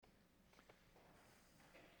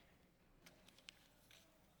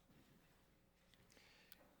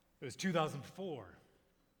It was 2004,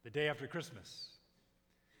 the day after Christmas,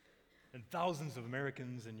 and thousands of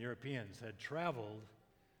Americans and Europeans had traveled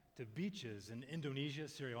to beaches in Indonesia,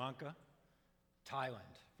 Sri Lanka,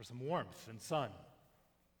 Thailand for some warmth and sun.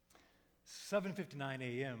 7:59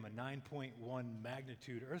 a.m., a 9.1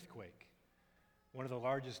 magnitude earthquake, one of the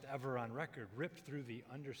largest ever on record, ripped through the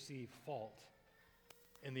undersea fault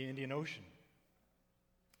in the Indian Ocean.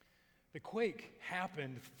 The quake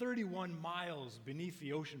happened 31 miles beneath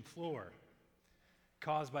the ocean floor,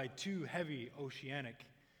 caused by two heavy oceanic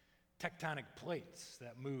tectonic plates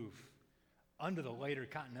that move under the lighter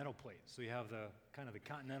continental plates. So you have the kind of the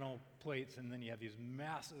continental plates, and then you have these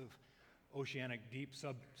massive oceanic deep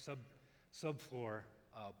subfloor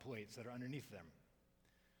plates that are underneath them.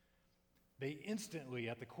 They instantly,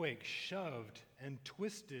 at the quake, shoved and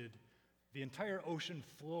twisted the entire ocean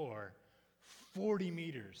floor 40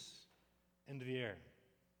 meters into the air.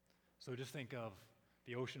 So just think of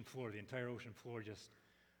the ocean floor, the entire ocean floor just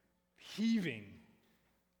heaving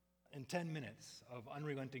in 10 minutes of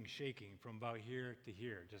unrelenting shaking from about here to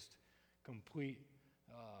here, just complete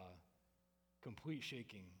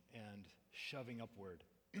shaking and shoving upward.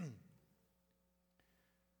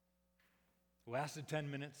 Lasted 10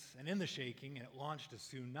 minutes, and in the shaking, it launched a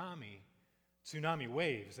tsunami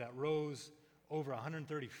waves that rose over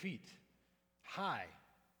 130 feet high,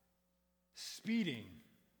 speeding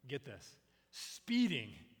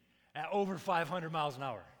at over 500 miles an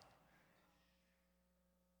hour.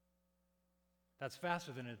 That's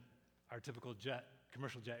faster than our typical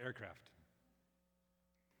commercial jet aircraft.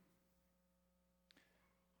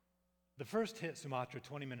 The first hit Sumatra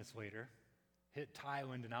 20 minutes later, hit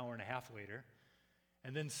Thailand an hour and a half later,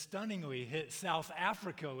 and then stunningly hit South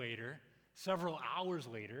Africa later, several hours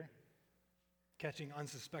later, catching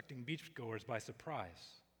unsuspecting beachgoers by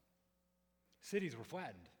surprise. Cities were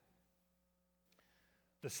flattened.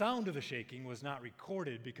 The sound of the shaking was not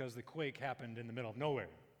recorded because the quake happened in the middle of nowhere.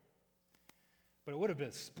 But it would have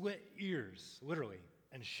been split ears, literally,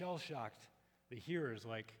 and shell-shocked the hearers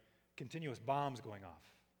like continuous bombs going off.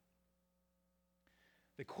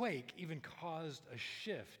 The quake even caused a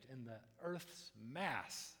shift in the Earth's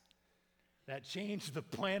mass that changed the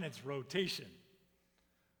planet's rotation.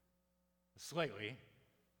 Slightly,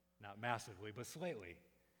 not massively, but slightly.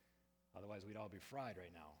 Otherwise, we'd all be fried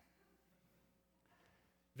right now.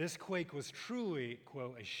 This quake was truly,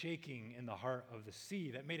 quote, a shaking in the heart of the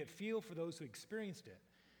sea that made it feel for those who experienced it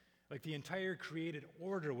like the entire created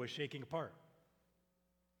order was shaking apart.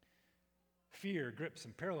 Fear grips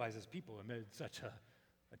and paralyzes people amid such a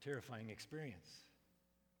terrifying experience.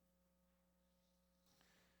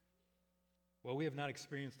 Well, we have not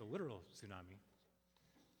experienced a literal tsunami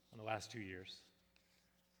in the last 2 years,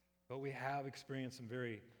 but we have experienced some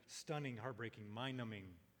very stunning, heartbreaking, mind-numbing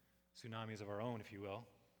tsunamis of our own, if you will,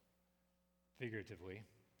 figuratively,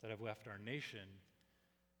 that have left our nation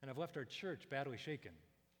and have left our church badly shaken,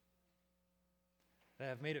 that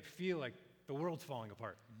have made it feel like the world's falling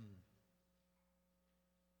apart.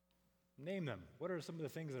 Name them. What are some of the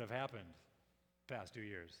things that have happened the past 2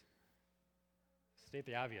 years? State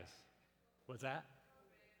the obvious. What's that?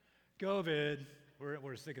 COVID.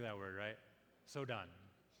 We're sick of that word, right? So done.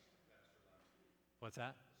 What's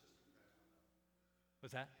that?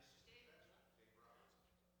 What's that?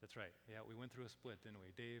 That's right. Yeah, we went through a split, didn't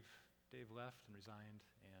we? Dave left and resigned,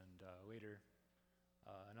 and later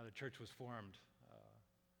another church was formed,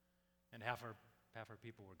 and half our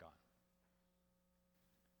people were gone.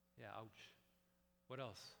 Yeah, ouch. What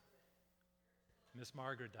else? Miss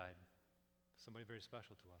Margaret died. Somebody very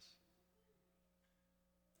special to us.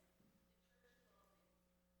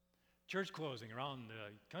 Church closing around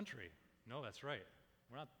the country. No, that's right.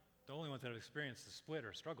 We're not the only ones that have experienced the split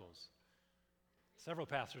or struggles. Several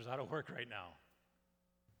pastors out of work right now.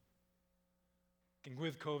 And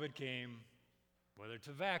with COVID came whether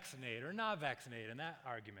to vaccinate or not vaccinate, and that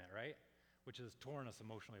argument, right? Which has torn us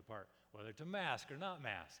emotionally apart. Whether to mask or not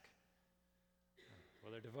mask.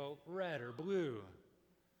 Whether to vote red or blue.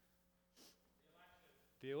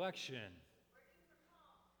 The election.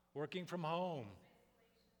 Working from home.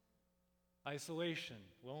 Isolation.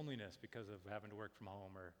 Loneliness because of having to work from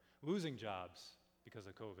home, or losing jobs because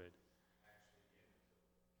of COVID.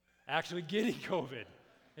 Actually getting COVID.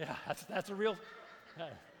 Yeah, that's a real,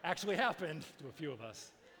 actually happened to a few of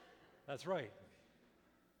us. That's right.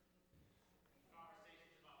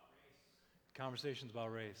 Conversations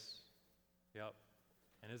about race. Yep.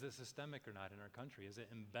 And is it systemic or not in our country? Is it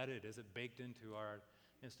embedded? Is it baked into our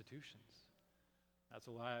institutions? That's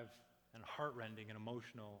a live and heart-rending and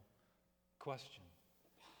emotional question.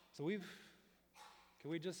 So can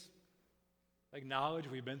we just acknowledge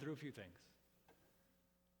we've been through a few things?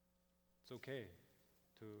 It's okay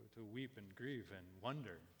to weep and grieve and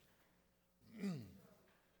wonder.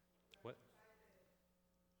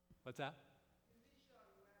 What's that?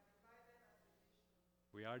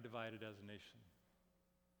 We are divided as a nation.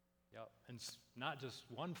 Yep. And not just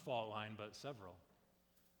one fault line, but several.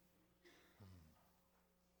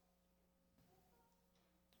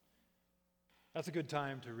 That's a good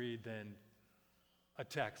time to read then a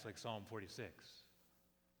text like Psalm 46.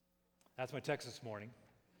 That's my text this morning.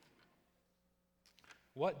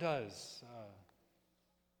 What does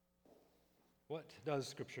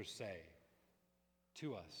Scripture say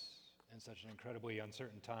to us in such an incredibly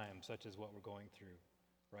uncertain time, such as what we're going through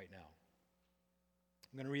right now?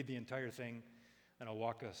 I'm going to read the entire thing, and I'll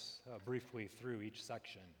walk us briefly through each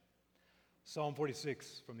section. Psalm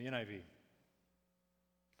 46 from the NIV.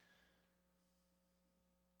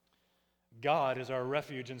 God is our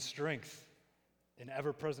refuge and strength, an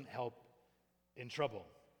ever-present help in trouble.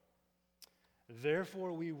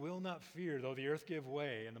 Therefore we will not fear, though the earth give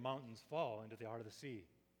way and the mountains fall into the heart of the sea,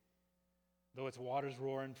 though its waters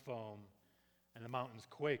roar and foam and the mountains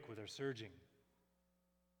quake with their surging.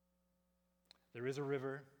 There is a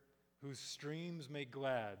river whose streams make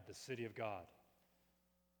glad the city of God,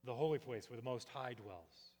 the holy place where the Most High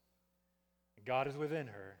dwells. God is within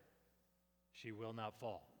her, she will not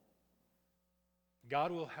fall.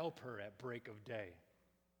 God will help her at break of day.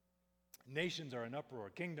 Nations are in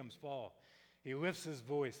uproar, kingdoms fall. He lifts his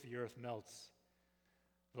voice, the earth melts.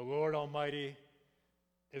 The Lord Almighty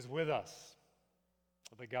is with us.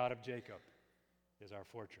 The God of Jacob is our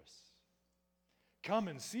fortress. Come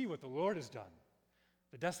and see what the Lord has done,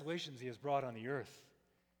 the desolations he has brought on the earth.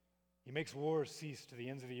 He makes wars cease to the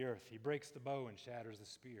ends of the earth. He breaks the bow and shatters the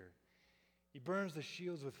spear. He burns the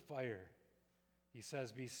shields with fire. He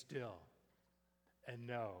says, "Be still and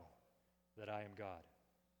know that I am God.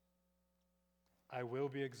 I will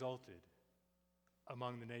be exalted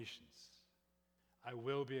among the nations. I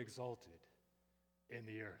will be exalted in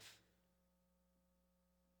the earth.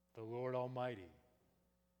 The Lord Almighty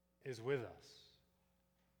is with us.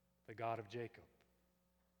 The God of Jacob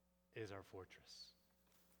is our fortress."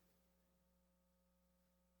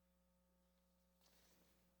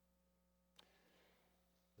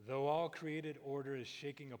 Though all created order is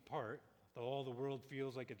shaking apart, though all the world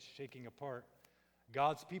feels like it's shaking apart,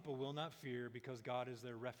 God's people will not fear because God is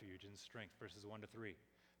their refuge and strength, verses 1 to 3.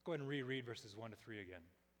 Go ahead and reread verses 1 to 3 again.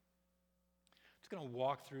 I'm just going to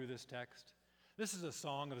walk through this text. This is a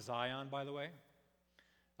song of Zion, by the way.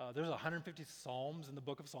 There's 150 psalms in the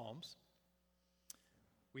book of Psalms.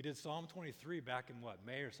 We did Psalm 23 back in,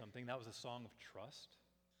 May or something. That was a song of trust.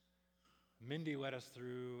 Mindy led us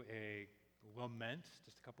through a lament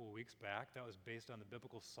just a couple of weeks back. That was based on the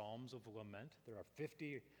biblical Psalms of lament. There are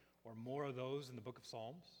 50 or more of those in the book of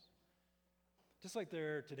Psalms. Just like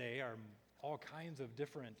there today are all kinds of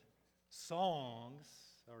different songs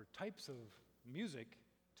or types of music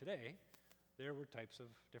today, there were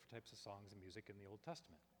different types of songs and music in the Old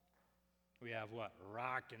Testament. We have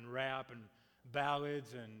rock and rap and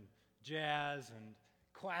ballads and jazz and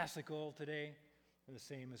classical today, and the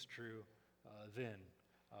same is true then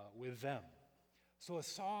with them. So a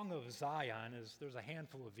song of Zion there's a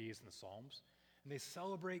handful of these in the Psalms, and they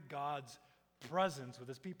celebrate God's presence with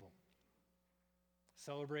his people.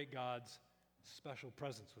 Celebrate God's special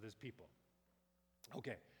presence with his people.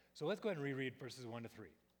 Okay, so let's go ahead and reread verses 1 to 3.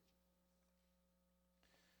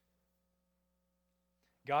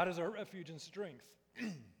 God is our refuge and strength,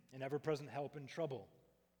 an ever-present help in trouble.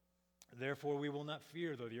 Therefore we will not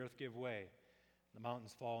fear, though the earth give way, the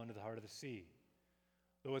mountains fall into the heart of the sea,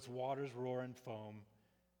 though its waters roar and foam,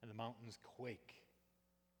 and the mountains quake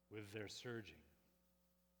with their surging.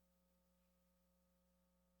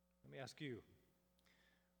 Let me ask you,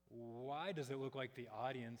 why does it look like the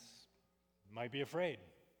audience might be afraid?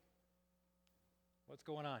 What's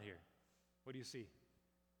going on here? What do you see?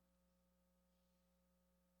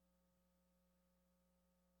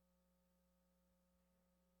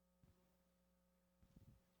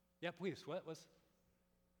 Yeah, please. What was?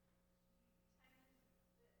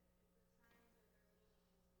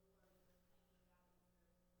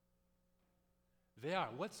 They are.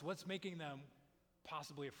 What's making them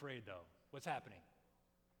possibly afraid, though? What's happening?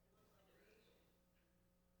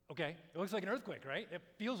 Okay, it looks like an earthquake, right? It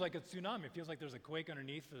feels like a tsunami. It feels like there's a quake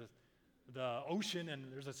underneath the ocean,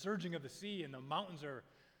 and there's a surging of the sea, and the mountains are,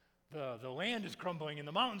 the land is crumbling, and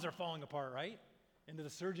the mountains are falling apart, right? Into the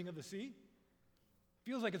surging of the sea.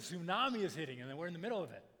 Feels like a tsunami is hitting, and then we're in the middle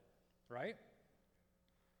of it, right?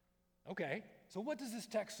 Okay, so what does this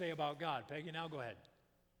text say about God? Peggy, now go ahead.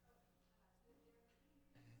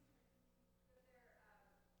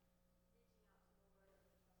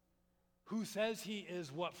 who says he is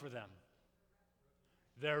what for them?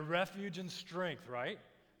 Their refuge and strength, right?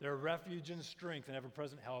 Their refuge and strength and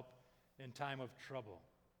ever-present help in time of trouble.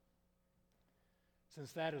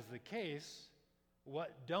 Since that is the case,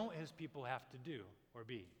 what don't his people have to do or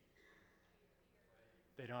be?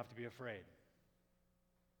 They don't have to be afraid.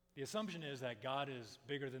 The assumption is that God is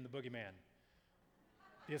bigger than the boogeyman.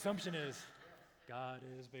 The assumption is God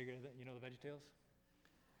is bigger than, you know the VeggieTales?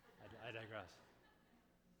 I digress.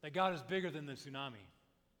 That God is bigger than the tsunami.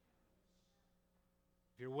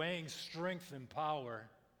 If you're weighing strength and power,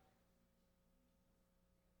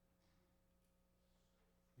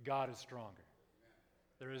 God is stronger.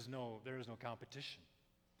 There is no competition.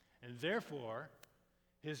 And therefore,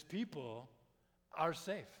 his people are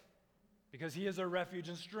safe because he is their refuge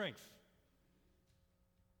and strength.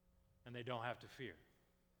 And they don't have to fear.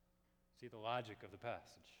 See the logic of the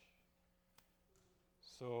passage.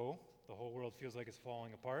 So, the whole world feels like it's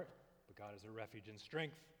falling apart, but God is their refuge and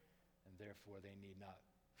strength, and therefore they need not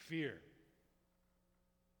fear.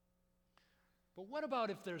 But what about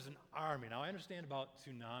if there's an army? Now, I understand about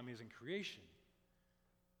tsunamis and creation.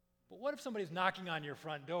 But what if somebody's knocking on your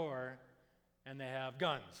front door and they have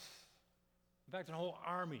guns? In fact, a whole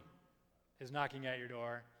army is knocking at your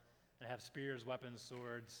door and have spears, weapons,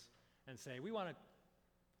 swords, and say,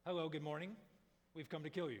 hello, good morning, we've come to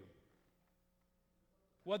kill you.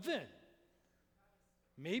 What then?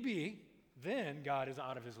 Maybe then God is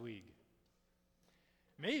out of his league.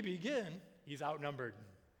 Maybe, again, he's outnumbered.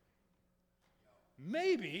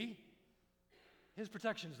 Maybe his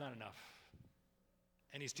protection is not enough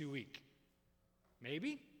and he's too weak.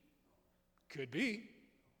 Maybe. Could be.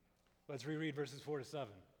 Let's reread verses 4 to 7.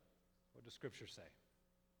 What does Scripture say?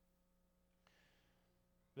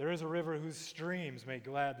 There is a river whose streams make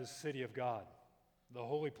glad the city of God, the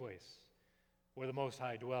holy place where the Most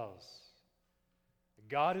High dwells.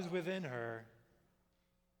 God is within her,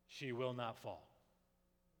 she will not fall.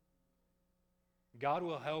 God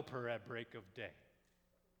will help her at break of day.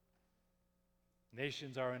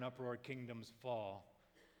 Nations are in uproar, kingdoms fall.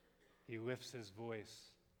 He lifts his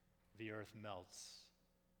voice, the earth melts.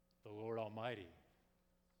 The Lord Almighty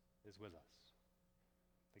is with us.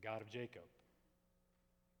 The God of Jacob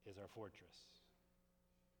is our fortress.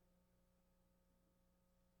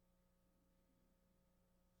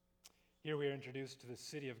 Here we are introduced to the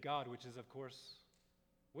city of God, which is, of course,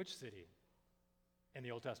 which city in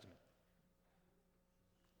the Old Testament?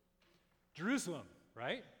 Jerusalem,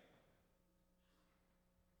 right?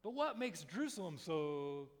 But what makes Jerusalem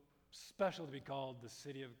so special to be called the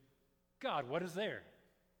city of God? What is there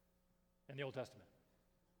in the Old Testament?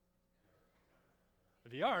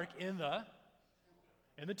 The ark in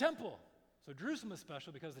the temple. So Jerusalem is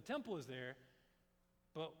special because the temple is there,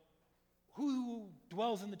 but who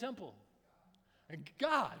dwells in the temple?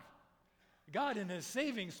 God. God in his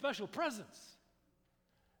saving special presence.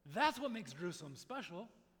 That's what makes Jerusalem special.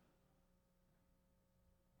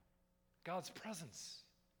 God's presence.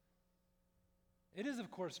 It is,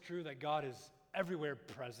 of course, true that God is everywhere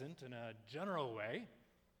present in a general way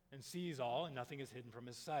and sees all, and nothing is hidden from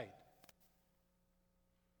his sight.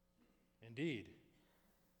 Indeed.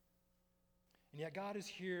 And yet God is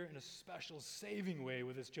here in a special saving way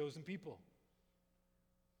with his chosen people.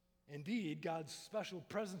 Indeed, God's special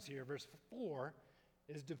presence here, verse 4,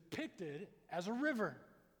 is depicted as a river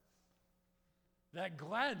that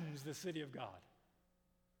gladdens the city of God.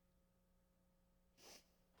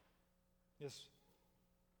 This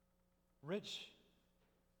rich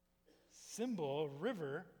symbol,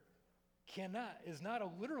 river, is not a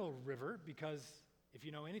literal river because if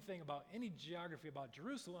you know anything about any geography about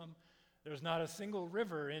Jerusalem, there's not a single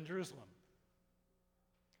river in Jerusalem.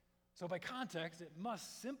 So by context, it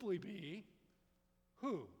must simply be,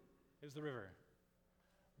 who is the river?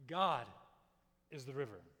 God is the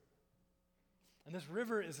river. And this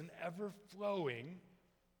river is an ever-flowing,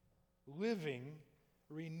 living,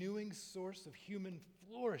 renewing source of human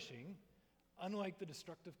flourishing, unlike the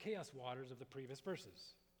destructive chaos waters of the previous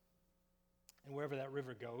verses. And wherever that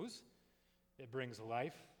river goes, it brings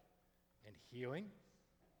life and healing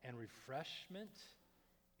and refreshment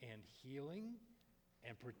and healing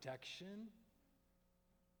and protection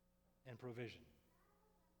and provision.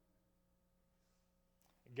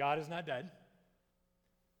 God is not dead.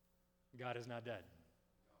 God is not dead.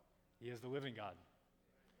 He is the living God.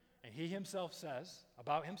 And he himself says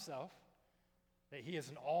about himself that he is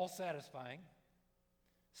an all-satisfying,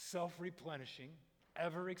 self-replenishing,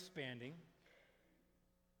 ever-expanding,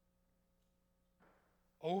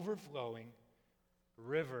 overflowing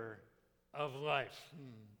river of life.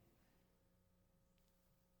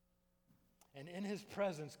 And in his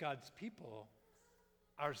presence, God's people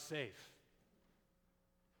are safe.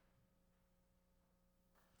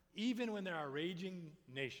 Even when there are raging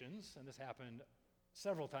nations, and this happened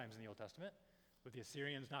several times in the Old Testament, with the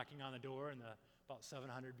Assyrians knocking on the door in about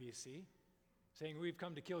 700 BC, saying, "We've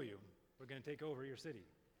come to kill you. We're going to take over your city."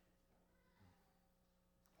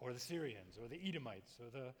 Or the Syrians, or the Edomites, or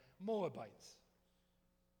the Moabites.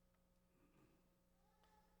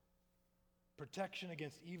 Protection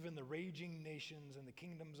against even the raging nations and the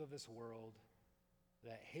kingdoms of this world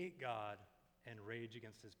that hate God and rage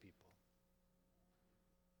against his people.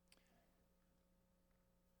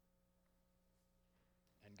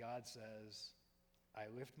 And God says, "I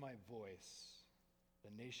lift my voice,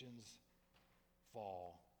 the nations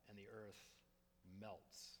fall, and the earth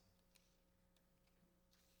melts."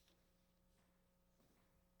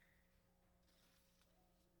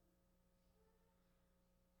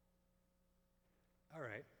 All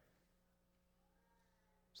right.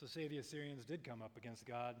 So say the Assyrians did come up against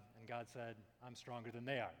God, and God said, "I'm stronger than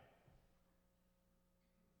they are."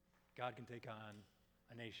 God can take on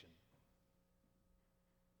a nation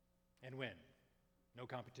and win. No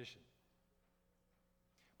competition.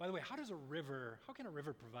 By the way, how can a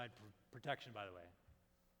river provide protection, by the way?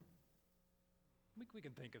 We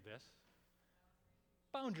can think of this.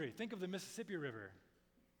 Boundary. Think of the Mississippi River.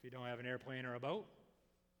 If you don't have an airplane or a boat.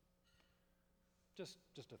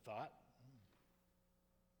 Just a thought.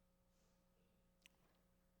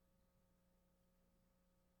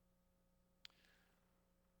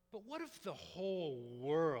 But what if the whole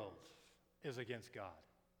world is against God?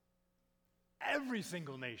 Every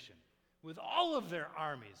single nation, with all of their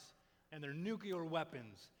armies and their nuclear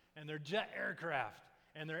weapons and their jet aircraft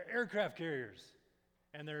and their aircraft carriers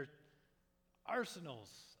and their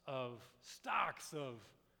arsenals of stocks of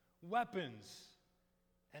weapons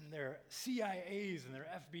and their CIAs and their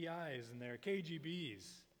FBIs and their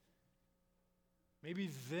KGBs. Maybe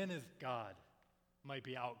then God might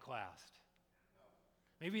be outclassed.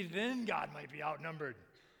 Maybe then God might be outnumbered.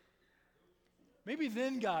 Maybe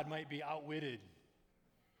then God might be outwitted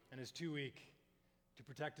and is too weak to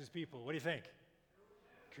protect his people. What do you think?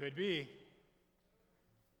 Could be.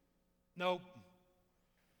 Nope.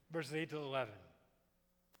 Verses 8 to 11.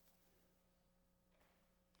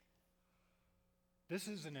 This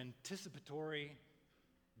is an anticipatory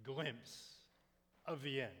glimpse of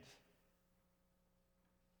the end.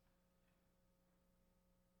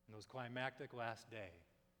 In those climactic last day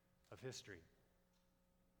of history.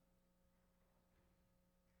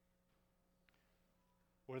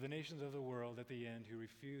 Where the nations of the world at the end who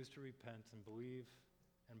refuse to repent and believe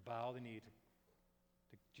and bow the knee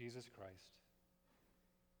to Jesus Christ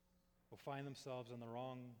will find themselves on the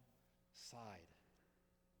wrong side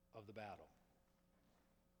of the battle.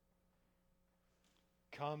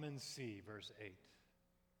 Come and see, verse 8.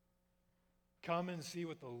 Come and see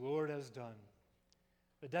what the Lord has done.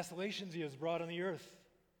 The desolations he has brought on the earth.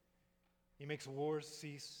 He makes wars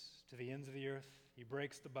cease to the ends of the earth. He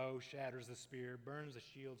breaks the bow, shatters the spear, burns the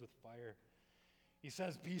shields with fire. He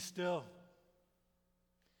says, "Be still.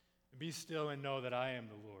 Be still and know that I am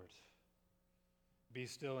the Lord. Be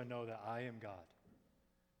still and know that I am God.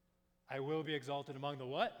 I will be exalted among the"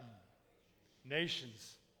 what?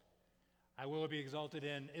 Nations. I will be exalted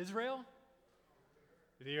in Israel,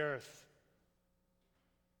 the earth.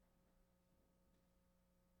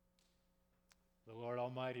 The Lord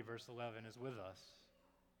Almighty, verse 11, is with us,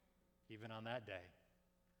 even on that day.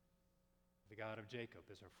 The God of Jacob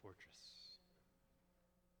is our fortress.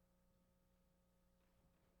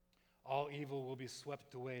 All evil will be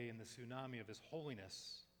swept away in the tsunami of his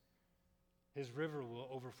holiness. His river will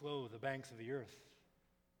overflow the banks of the earth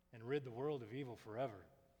and rid the world of evil forever.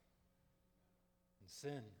 And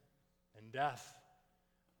sin and death,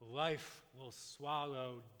 life will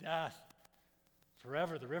swallow death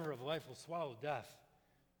forever. The river of life will swallow death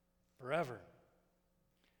forever.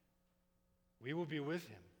 We will be with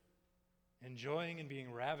him, enjoying and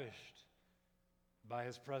being ravished by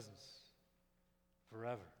his presence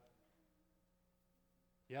forever.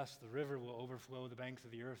 Yes, the river will overflow the banks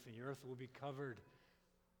of the earth, and the earth will be covered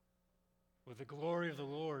with the glory of the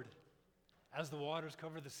Lord as the waters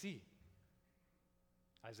cover the sea.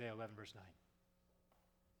 Isaiah 11, verse 9.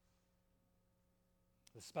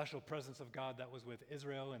 The special presence of God that was with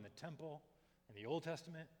Israel in the temple in the Old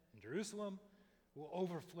Testament in Jerusalem will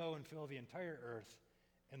overflow and fill the entire earth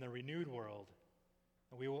in the renewed world,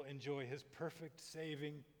 and we will enjoy his perfect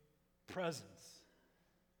saving presence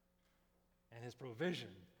and his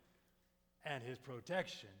provision and his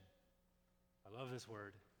protection. I love this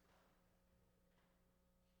word.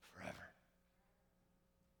 Forever.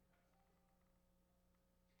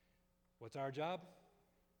 What's our job?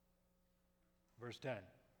 Verse 10.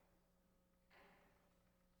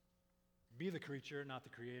 Be the creature, not the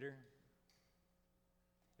creator.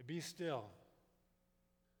 Be still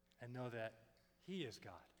and know that He is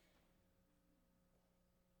God.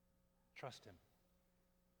 Trust Him.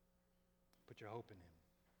 Put your hope in Him.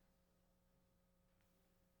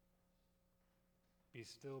 Be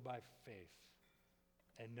still by faith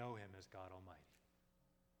and know Him as God Almighty.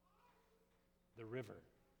 The river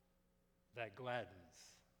that gladdens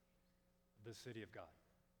the city of God.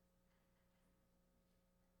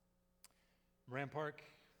 Moran Park,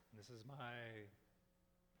 this is my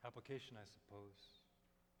application, I suppose.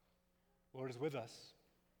 Lord is with us.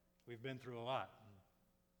 We've been through a lot.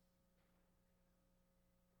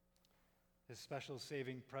 His special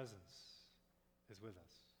saving presence is with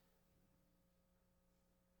us.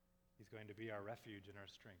 He's going to be our refuge and our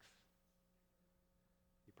strength.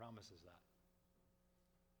 He promises that.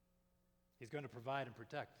 He's going to provide and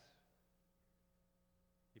protect.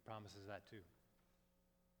 He promises that too.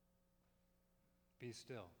 Be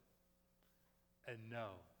still and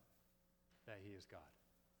know that He is God.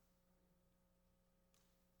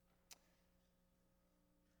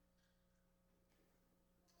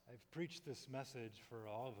 I've preached this message for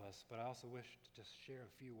all of us, but I also wish to just share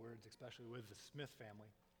a few words, especially with the Smith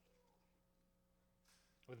family,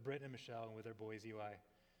 with Britt and Michelle, and with their boys, Eli,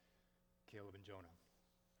 Caleb, and Jonah,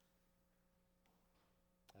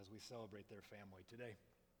 as we celebrate their family today.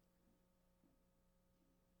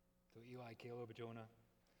 So Eli, Caleb, Jonah,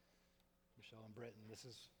 Michelle, and Britt, and this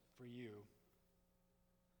is for you.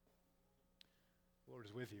 The Lord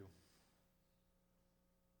is with you.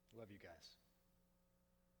 Love you guys.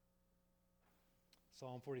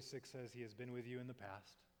 Psalm 46 says He has been with you in the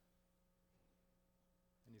past,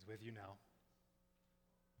 and He's with you now,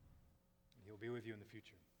 and He'll be with you in the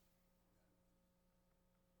future.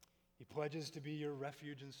 He pledges to be your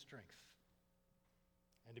refuge and strength,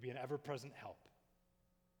 and to be an ever-present help.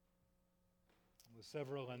 With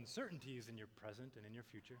several uncertainties in your present and in your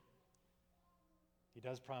future, He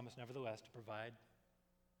does promise, nevertheless, to provide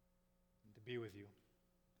and to be with you,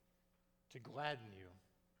 to gladden you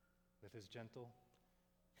with His gentle,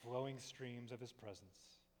 flowing streams of His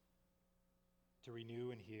presence, to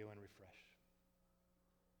renew and heal and refresh.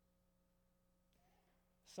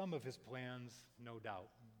 Some of His plans, no doubt,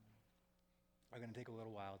 are going to take a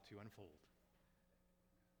little while to unfold.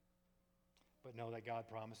 But know that God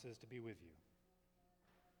promises to be with you.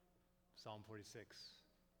 Psalm 46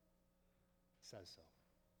 says so.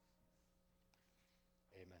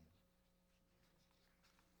 Amen.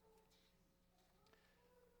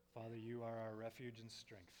 Father, You are our refuge and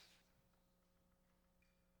strength,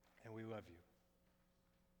 and we love You.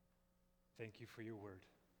 Thank You for Your word.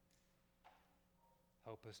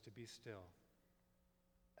 Help us to be still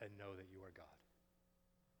and know that You are God.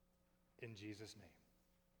 In Jesus'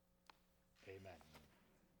 name, amen.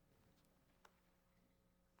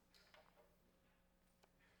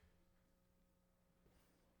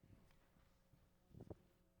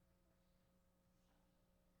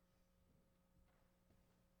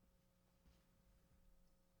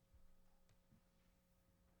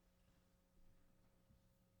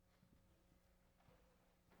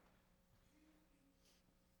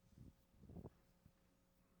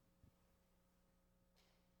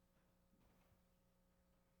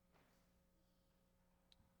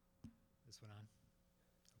 This one on?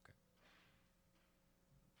 Okay.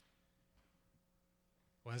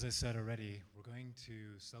 Well, as I said already, we're going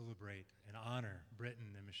to celebrate and honor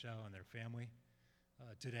Britton and Michelle and their family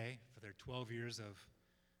today for their 12 years of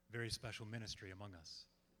very special ministry among us.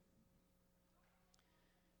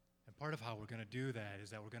 And part of how we're going to do that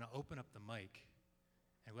is that we're going to open up the mic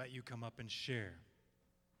and let you come up and share.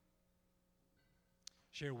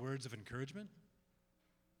 Share words of encouragement.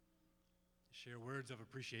 Share words of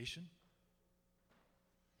appreciation.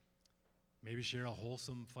 Maybe share a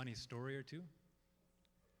wholesome, funny story or two.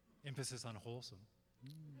 Emphasis on wholesome.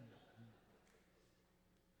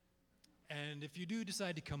 And if you do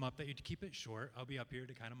decide to come up, that you'd keep it short. I'll be up here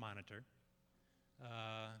to kind of monitor.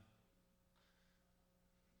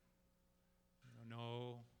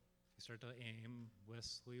 No, if you start to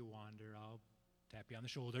aimlessly wander, I'll tap you on the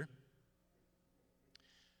shoulder.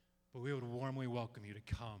 But we would warmly welcome you to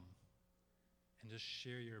come and just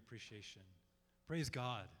share your appreciation. Praise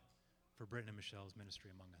God for Britton and Michelle's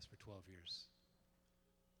ministry among us for 12 years.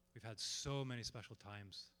 We've had so many special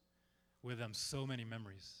times with them, so many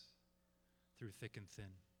memories through thick and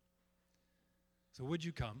thin. So would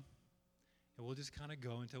you come? And we'll just kind of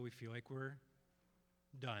go until we feel like we're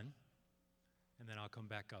done. And then I'll come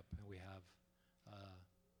back up and we have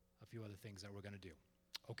a few other things that we're going to do.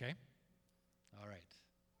 Okay? All right.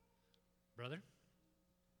 Brother?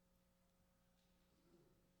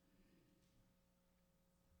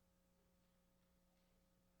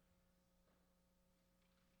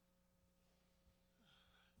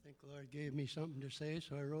 think the Lord gave me something to say,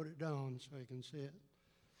 so I wrote it down so I can say it.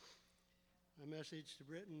 My message to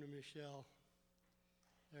Britton and Michelle.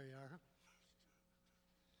 There you are.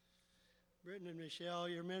 Britton and Michelle,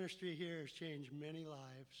 your ministry here has changed many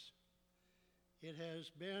lives. It has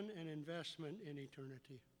been an investment in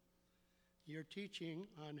eternity. Your teaching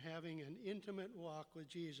on having an intimate walk with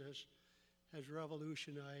Jesus has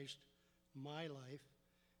revolutionized my life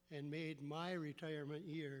and made my retirement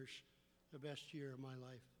years the best year of my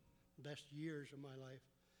life, best years of my life.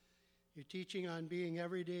 Your teaching on being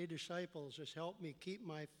everyday disciples has helped me keep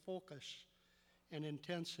my focus and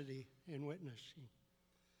intensity in witnessing.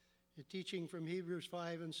 The teaching from Hebrews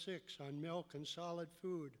 5 and 6 on milk and solid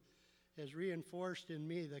food has reinforced in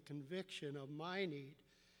me the conviction of my need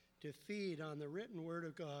to feed on the written Word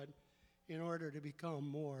of God in order to become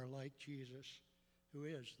more like Jesus, who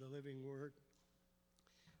is the living Word.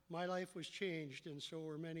 My life was changed, and so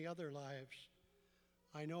were many other lives.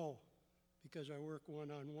 I know, because I work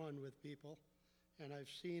one-on-one with people, and I've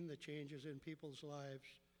seen the changes in people's lives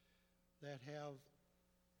that have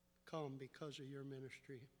come because of your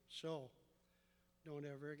ministry. So, don't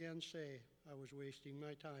ever again say I was wasting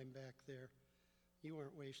my time back there. You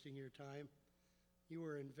weren't wasting your time. You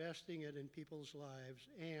were investing it in people's lives,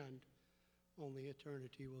 and only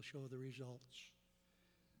eternity will show the results.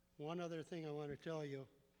 One other thing I want to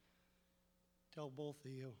tell both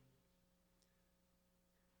of you.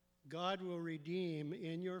 God will redeem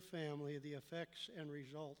in your family the effects and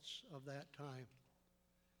results of that time.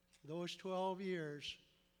 Those 12 years,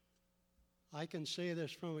 I can say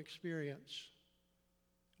this from experience,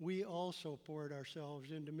 we also poured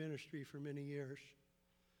ourselves into ministry for many years.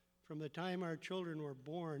 From the time our children were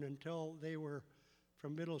born until they were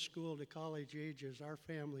from middle school to college ages, our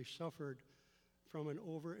family suffered from an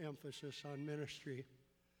overemphasis on ministry.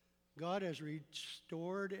 God has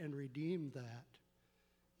restored and redeemed that.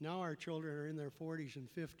 Now our children are in their 40s and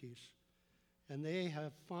 50s, and they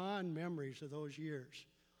have fond memories of those years.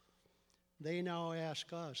 They now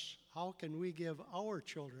ask us, how can we give our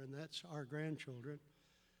children, that's our grandchildren,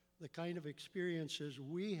 the kind of experiences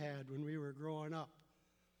we had when we were growing up?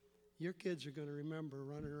 Your kids are going to remember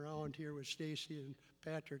running around here with Stacy and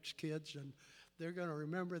Patrick's kids, and they're going to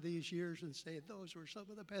remember these years and say, those were some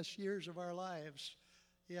of the best years of our lives.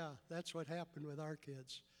 Yeah, that's what happened with our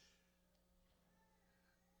kids.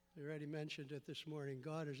 I already mentioned it this morning.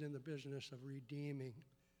 God is in the business of redeeming,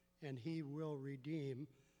 and He will redeem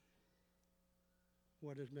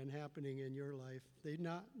what has been happening in your life.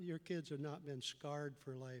 Your kids have not been scarred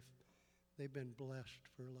for life. They've been blessed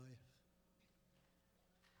for life.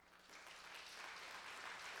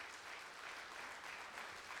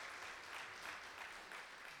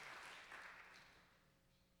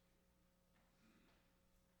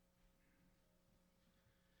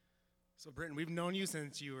 So, Britton, we've known you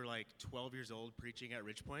since you were like 12 years old preaching at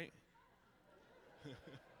Ridge Point.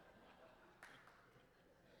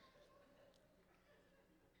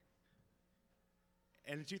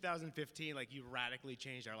 And in 2015, you radically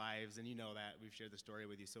changed our lives, and you know that. We've shared the story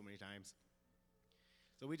with you so many times.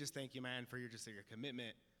 So we just thank you, man, for your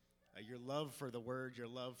commitment, your love for the Word, your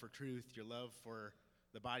love for truth, your love for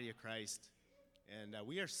the body of Christ. And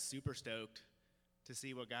we are super stoked to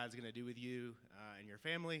see what God's going to do with you and your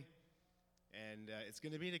family. And it's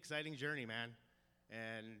going to be an exciting journey, man.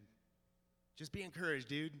 And just be encouraged,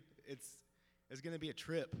 dude. It's going to be a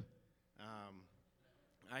trip.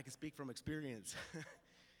 I can speak from experience.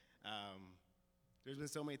 There's been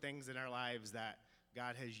so many things in our lives that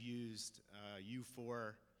God has used you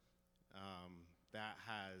for that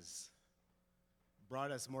has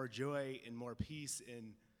brought us more joy and more peace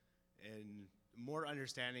and more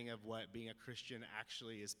understanding of what being a Christian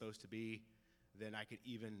actually is supposed to be than I could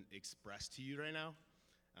even express to you right now.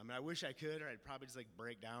 I wish I could, or I'd probably just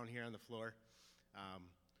break down here on the floor.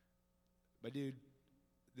 But dude,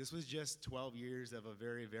 this was just 12 years of a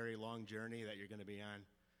very, very long journey that you're going to be on.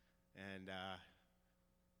 And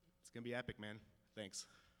it's going to be epic, man. Thanks.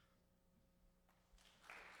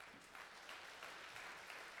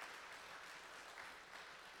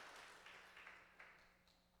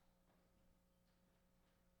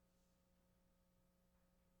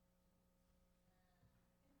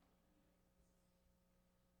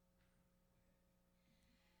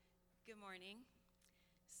 Good morning.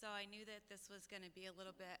 So I knew that this was going to be a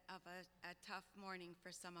little bit of a tough morning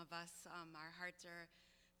for some of us. Our hearts are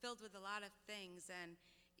filled with a lot of things, and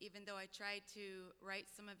even though I tried to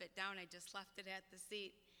write some of it down, I just left it at the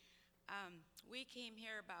seat. We came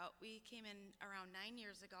in around 9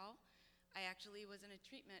 years ago. I actually was in a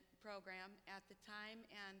treatment program at the time,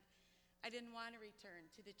 and I didn't want to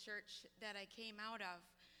return to the church that I came out of.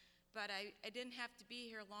 But I didn't have to be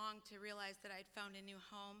here long to realize that I'd found a new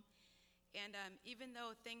home. And even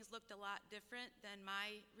though things looked a lot different than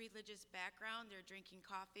my religious background, they're drinking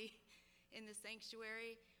coffee in the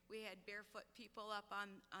sanctuary. We had barefoot people up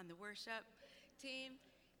on the worship team.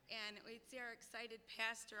 And we'd see our excited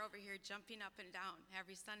pastor over here jumping up and down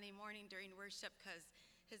every Sunday morning during worship because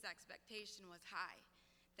his expectation was high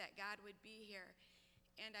that God would be here.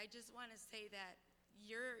 And I just want to say that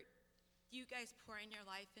you guys pouring your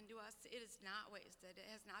life into us, it is not wasted.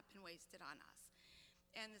 It has not been wasted on us.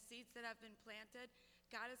 And the seeds that have been planted,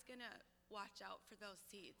 God is going to watch out for those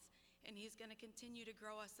seeds. And he's going to continue to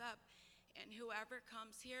grow us up. And whoever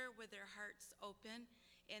comes here with their hearts open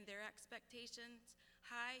and their expectations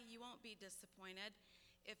high, you won't be disappointed.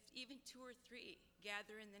 If even 2 or 3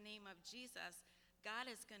 gather in the name of Jesus, God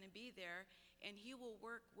is going to be there, and he will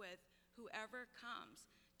work with whoever comes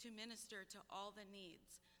to minister to all the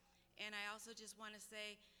needs. And I also just want to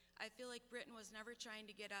say, I feel like Britton was never trying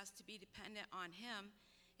to get us to be dependent on him.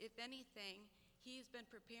 If anything, he's been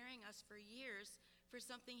preparing us for years for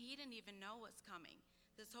something he didn't even know was coming,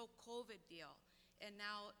 this whole COVID deal. And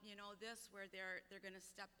now, this where they're going to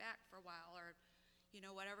step back for a while, or,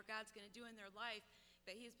 whatever God's going to do in their life.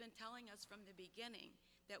 But he's been telling us from the beginning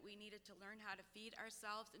that we needed to learn how to feed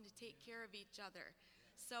ourselves and to take care of each other.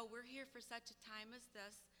 So we're here for such a time as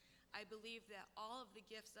this. I believe that all of the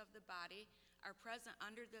gifts of the body are present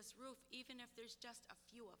under this roof, even if there's just a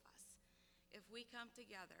few of us. If we come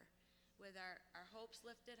together with our hopes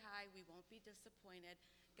lifted high, we won't be disappointed.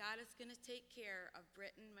 God is going to take care of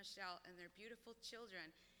Britton, Michelle, and their beautiful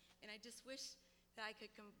children. And I just wish that I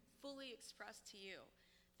could fully express to you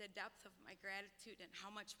the depth of my gratitude and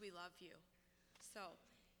how much we love you. So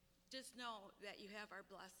just know that you have our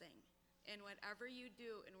blessing. And whatever you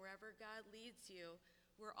do and wherever God leads you,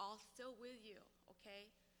 we're all still with you,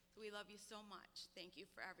 okay? So we love you so much. Thank you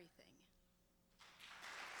for everything.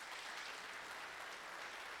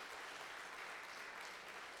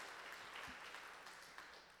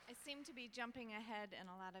 I seem to be jumping ahead in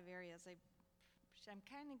a lot of areas. I'm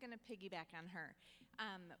kind of going to piggyback on her.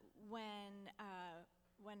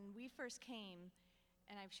 When we first came,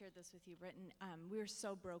 and I've shared this with you, Britton, we were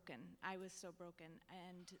so broken. I was so broken.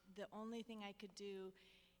 And the only thing I could do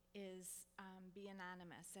is be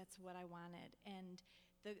anonymous. That's what I wanted. And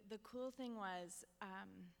the cool thing was,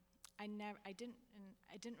 I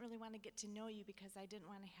didn't really want to get to know you because I didn't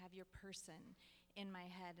want to have your person in my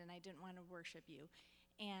head, and I didn't want to worship you.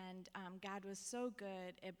 And God was so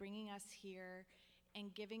good at bringing us here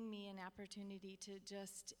and giving me an opportunity to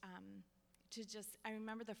just, I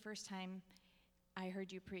remember the first time I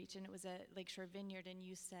heard you preach, and it was at Lakeshore Vineyard, and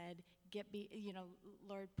you said,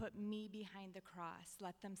 Lord, put me behind the cross.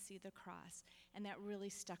 Let them see the cross. And that really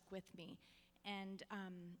stuck with me. And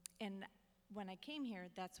when I came here,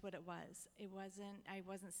 that's what it was. I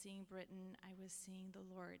wasn't seeing Britton, I was seeing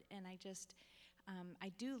the Lord. And I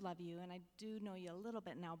do love you, and I do know you a little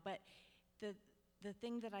bit now, but the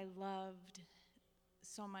thing that I loved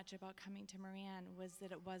so much about coming to Moran was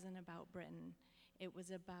that it wasn't about Britton. It was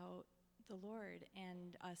about the Lord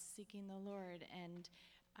and us seeking the Lord, and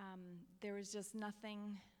there was just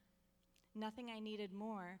nothing I needed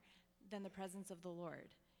more than the presence of the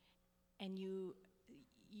Lord. And you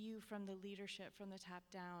from the leadership, from the top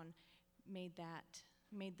down, made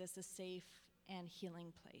this a safe and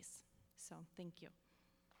healing place. So thank you.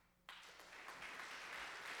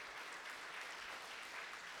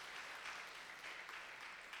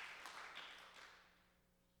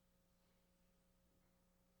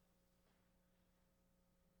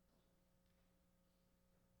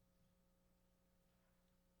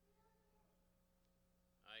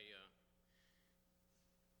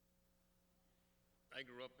 I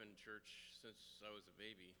grew up in church since I was a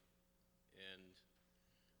baby, and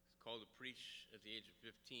was called to preach at the age of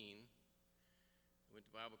 15. I went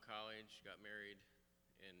to Bible college, got married,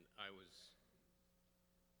 and I was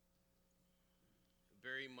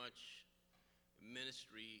very much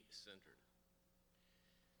ministry-centered,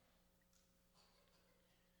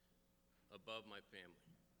 above my family.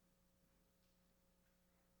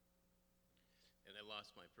 And I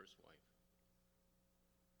lost my first wife.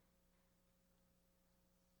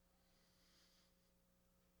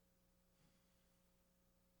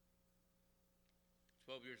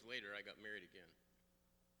 12 years later, I got married again.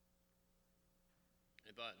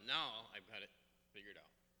 I thought, now I've got it figured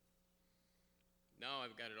out. Now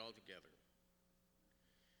I've got it all together.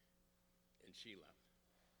 And she left.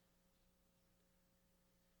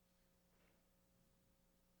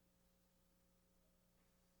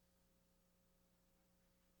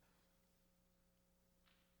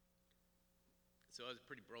 So I was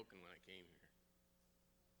pretty broken when I came here.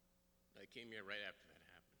 came here right after that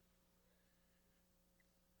happened.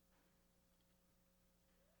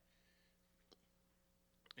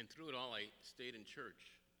 And through it all, I stayed in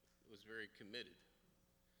church, was very committed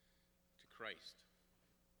to Christ.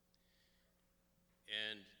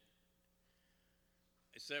 And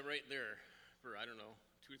I sat right there for, 2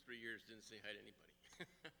 or 3 years, didn't say hi to anybody.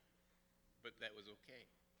 But that was okay.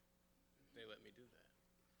 They let me do that.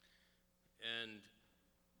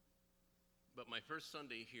 But my first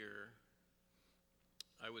Sunday here,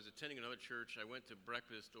 I was attending another church. I went to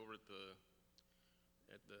breakfast over at the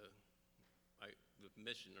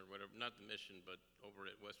mission or whatever, not the mission, but over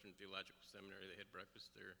at Western Theological Seminary. They had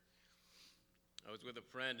breakfast there. I was with a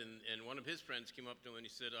friend, and one of his friends came up to him and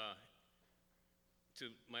he said, to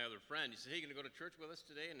my other friend, he said, "Hey, you gonna go to church with us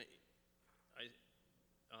today?" And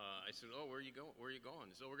I said, "Oh, where are you going? Where are you going?"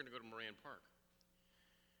 He said, "Oh, we're gonna go to Moran Park."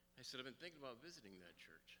 I said, "I've been thinking about visiting that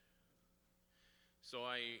church." So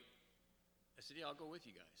I said, "Yeah, I'll go with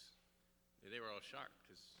you guys." They were all shocked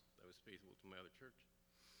because I was faithful to my other church.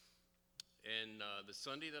 And the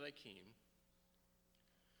Sunday that I came,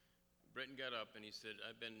 Britton got up and he said,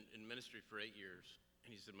 "I've been in ministry for 8 years."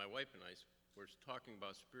 And he said, "My wife and I were talking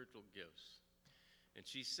about spiritual gifts. And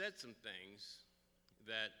she said some things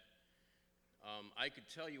that I could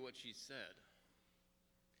tell you what she said.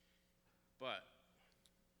 But,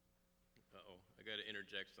 I got to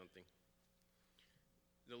interject something.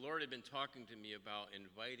 The Lord had been talking to me about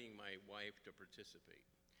inviting my wife to participate.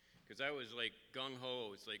 Because I was like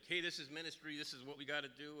gung-ho. It's like, hey, this is ministry. This is what we got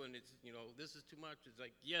to do. And it's, this is too much. It's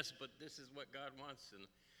like, yes, but this is what God wants. And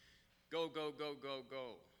go, go, go, go,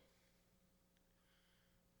 go.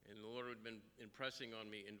 And the Lord had been impressing on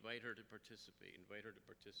me, invite her to participate, invite her to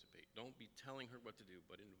participate. Don't be telling her what to do,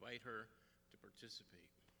 but invite her to participate,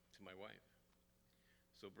 to my wife.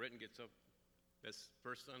 So Britton gets up, that's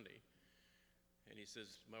first Sunday, and he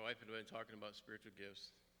says, my wife had been talking about spiritual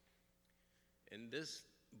gifts, and this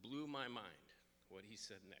blew my mind, what he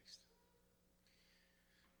said next.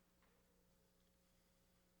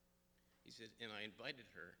 He said, and I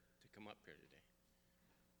invited her to come up here today.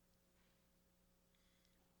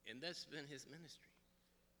 And that's been his ministry.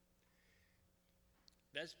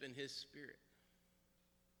 That's been his spirit.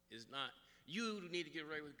 Is not, you need to get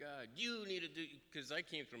right with God. You need to do, because I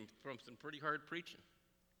came from some pretty hard preaching,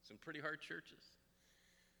 some pretty hard churches.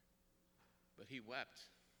 But he wept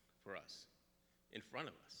for us, in front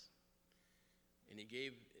of us. And he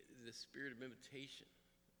gave the spirit of invitation.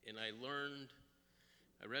 And I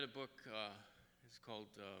read a book, it's called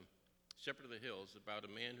Shepherd of the Hills, about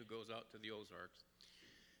a man who goes out to the Ozarks.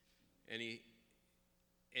 And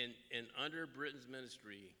under Britton's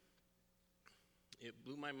ministry, it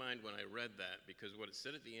blew my mind when I read that, because what it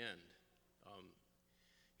said at the end,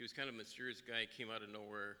 he was kind of a mysterious guy, came out of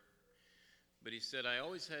nowhere, but he said, I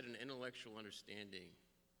always had an intellectual understanding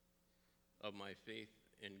of my faith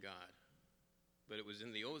in God, but it was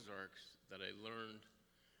in the Ozarks that I learned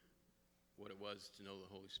what it was to know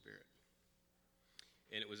the Holy Spirit.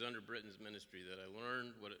 And it was under Britton's ministry that I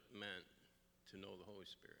learned what it meant to know the Holy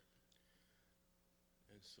Spirit.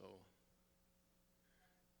 And so,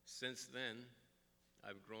 since then,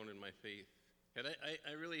 I've grown in my faith. And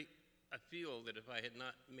I feel that if I had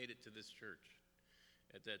not made it to this church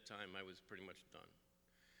at that time, I was pretty much done.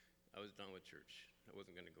 I was done with church. I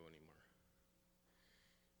wasn't going to go anymore.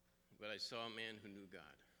 But I saw a man who knew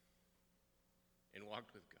God and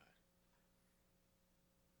walked with God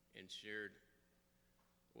and shared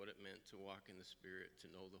what it meant to walk in the Spirit,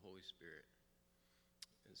 to know the Holy Spirit.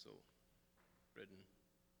 And so, Britton,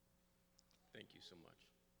 thank you so much.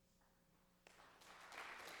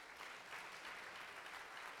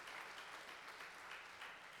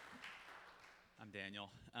 I'm Daniel.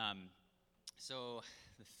 So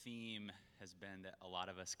the theme has been that a lot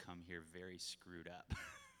of us come here very screwed up.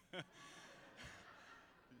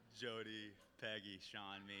 Jody, Peggy,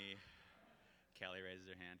 Sean, me, Kelly raises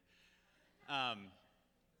her hand.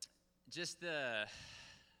 Just the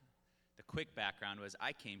quick background was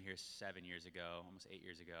I came here 7 years ago, almost 8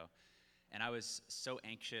 years ago, and I was so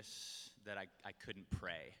anxious that I couldn't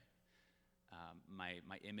pray.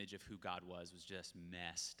 My image of who God was just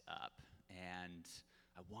messed up, and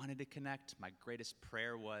I wanted to connect. My greatest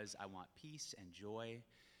prayer was I want peace and joy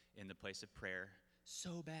in the place of prayer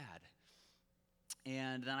so bad.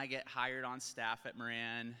 And then I get hired on staff at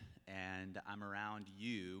Moran, and I'm around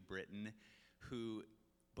you, Britton, who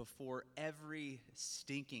before every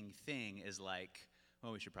stinking thing is like,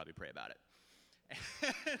 well, we should probably pray about it.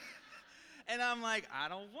 And I'm like, I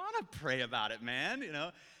don't want to pray about it, man,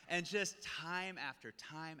 And just time after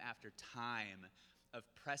time after time of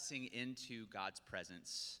pressing into God's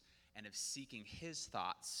presence and of seeking his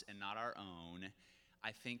thoughts and not our own,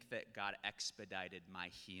 I think that God expedited my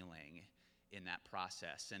healing in that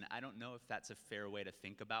process. And I don't know if that's a fair way to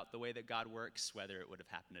think about the way that God works, whether it would have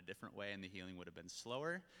happened a different way and the healing would have been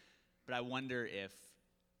slower. But I wonder if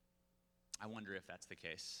that's the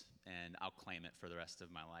case, and I'll claim it for the rest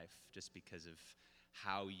of my life just because of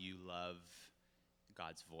how you love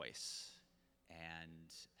God's voice and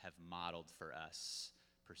have modeled for us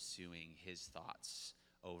pursuing his thoughts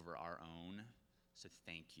over our own. So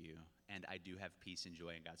thank you. And I do have peace and joy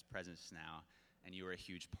in God's presence now, and you are a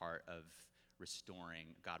huge part of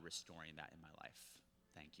God restoring that in my life.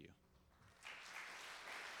 Thank you.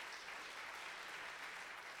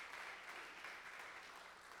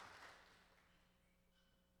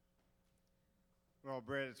 Well,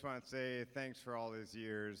 Britt, I just want to say thanks for all these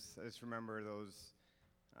years. I just remember those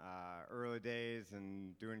early days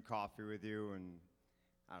and doing coffee with you, and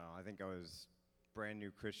I don't know, I think I was brand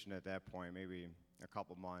new Christian at that point, maybe a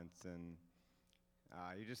couple months, and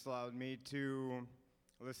you just allowed me to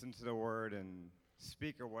listen to the word and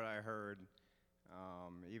speak of what I heard,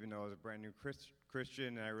 even though I was a brand new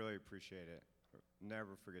Christian, and I really appreciate it.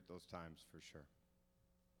 Never forget those times, for sure.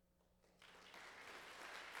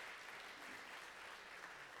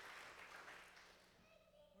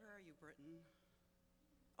 Where are you, Britton?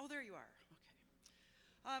 Oh, there you are. Okay.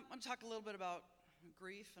 I'm going to talk a little bit about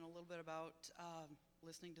grief and a little bit about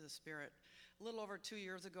listening to the Spirit. A little over 2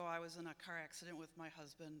 years ago, I was in a car accident with my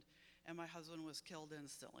husband, and my husband was killed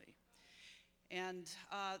instantly. And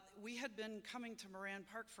we had been coming to Moran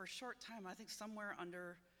Park for a short time, I think somewhere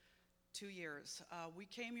under 2 years. We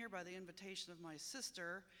came here by the invitation of my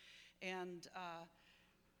sister, and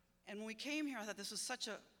when we came here, I thought this was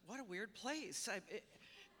what a weird place.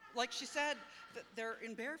 Like she said, they're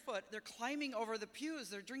in barefoot, they're climbing over the pews,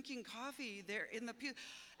 they're drinking coffee, they're in the pews.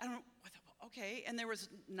 I don't know, okay, and there was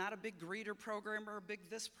not a big greeter program or a big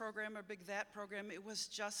this program or a big that program. It was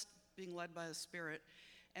just being led by the Spirit,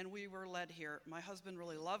 and we were led here. My husband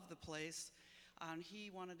really loved the place, and he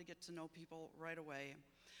wanted to get to know people right away.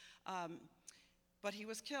 But he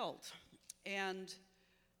was killed, and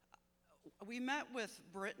we met with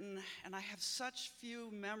Britton, and I have such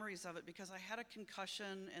few memories of it because I had a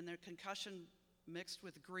concussion, and the concussion mixed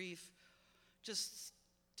with grief just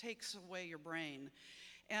takes away your brain.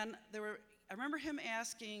 And I remember him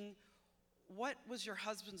asking, what was your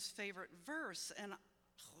husband's favorite verse? And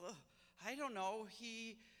I don't know,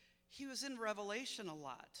 he was in Revelation a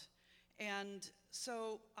lot. And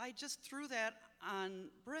so I just threw that on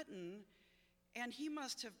Britton, and he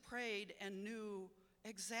must have prayed and knew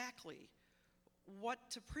exactly what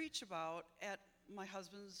to preach about at my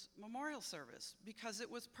husband's memorial service because it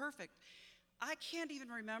was perfect. I can't even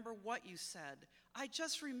remember what you said. I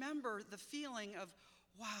just remember the feeling of,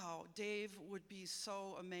 wow, Dave would be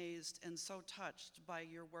so amazed and so touched by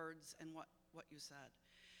your words and what you said.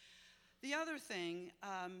 The other thing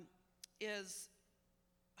is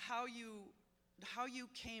how you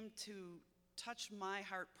came to touch my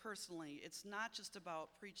heart personally. It's not just about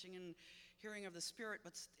preaching and hearing of the Spirit,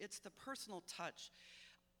 but it's the personal touch.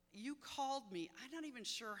 You called me, I'm not even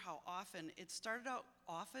sure how often. It started out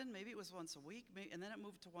often, maybe it was once a week, and then it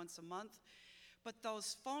moved to once a month. But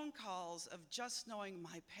those phone calls of just knowing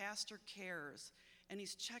my pastor cares and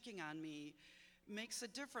he's checking on me makes a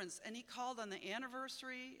difference. And he called on the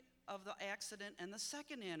anniversary of the accident and the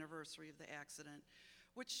second anniversary of the accident,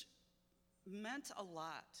 which meant a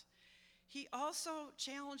lot. He also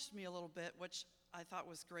challenged me a little bit, which I thought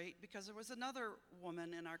was great, because there was another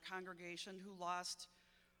woman in our congregation who lost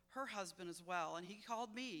her husband as well, and he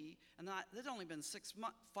called me, and it had only been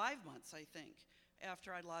 5 months, I think,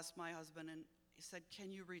 after I'd lost my husband, and he said,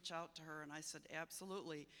 can you reach out to her? And I said,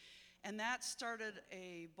 absolutely. And that started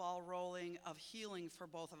a ball rolling of healing for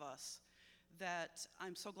both of us, that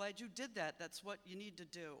I'm so glad you did that. That's what you need to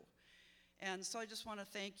do. And so I just want to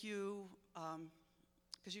thank you,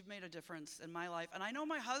 because you've made a difference in my life. And I know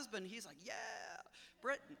my husband, he's like, yeah,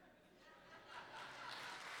 Britton.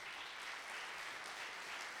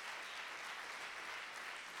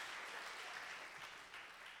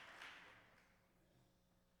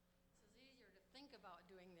 It's easier to think about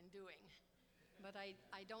doing than doing. But I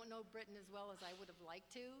don't know Britton as well as I would have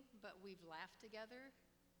liked to, but we've laughed together.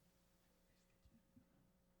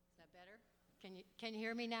 Is that better? Can you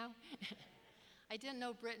hear me now? I didn't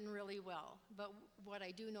know Britton really well, but what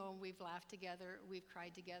I do know, we've laughed together, we've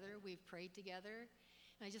cried together, we've prayed together,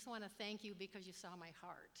 and I just want to thank you because you saw my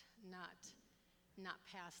heart, not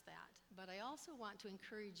past that. But I also want to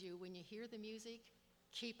encourage you, when you hear the music,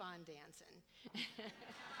 keep on dancing.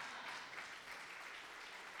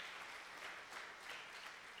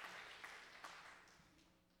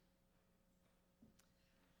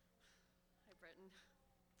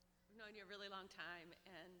 Britton. I've known you a really long time,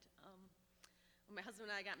 and when my husband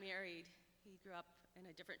and I got married, he grew up in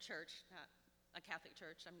a different church, not a Catholic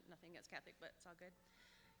church. I'm nothing against Catholic, but it's all good.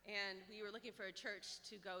 And we were looking for a church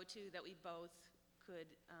to go to that we both could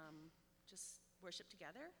just worship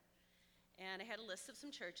together. And I had a list of some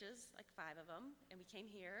churches, like 5 of them, and we came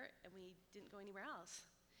here, and we didn't go anywhere else.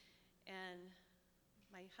 And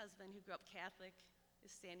my husband, who grew up Catholic, is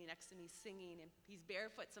standing next to me singing, and he's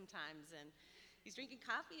barefoot sometimes, and he's drinking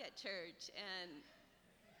coffee at church, and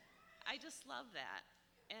I just love that.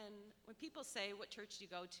 And when people say, what church do you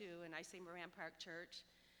go to, and I say Moran Park Church,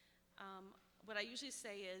 what I usually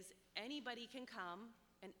say is, anybody can come,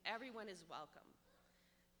 and everyone is welcome.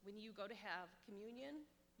 When you go to have communion,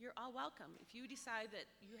 you're all welcome. If you decide that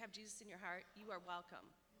you have Jesus in your heart, you are welcome.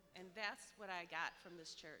 And that's what I got from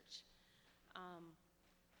this church.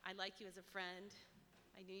 I like you as a friend.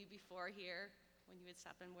 I knew you before here when you would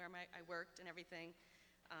stop in where I worked and everything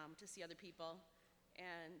to see other people.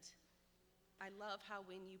 And I love how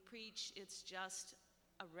when you preach, it's just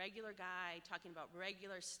a regular guy talking about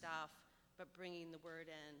regular stuff, but bringing the word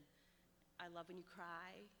in. I love when you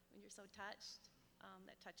cry, when you're so touched.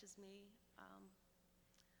 That touches me.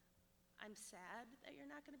 I'm sad that you're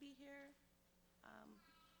not going to be here.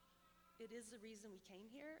 It is the reason we came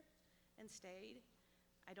here and stayed.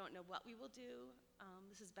 I don't know what we will do.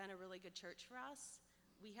 This has been a really good church for us.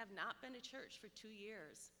 We have not been to church for 2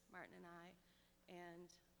 years, Martin and I, and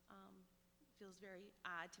it feels very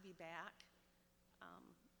odd to be back.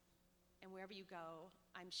 And wherever you go,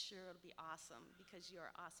 I'm sure it'll be awesome because you're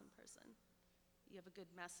an awesome person. You have a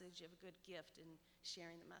good message, you have a good gift in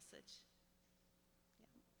sharing the message.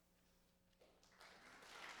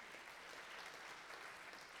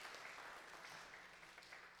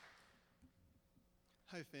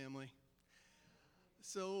 Hi, family.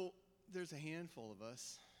 So there's a handful of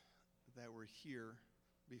us that were here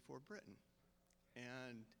before Britton.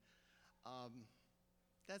 And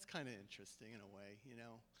that's kind of interesting in a way, you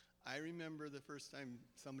know. I remember the first time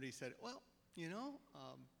somebody said, well, you know,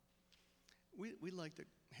 we'd like to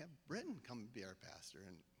have Britton come be our pastor.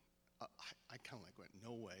 And I kind of like went,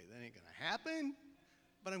 no way, that ain't going to happen.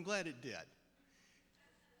 But I'm glad it did.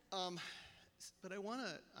 But I want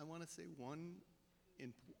to say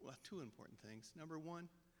two important things. Number one,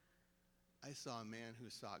 I saw a man who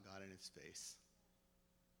saw God in his face.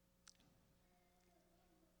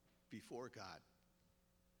 Before God.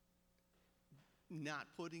 Not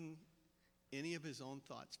putting any of his own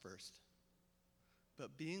thoughts first,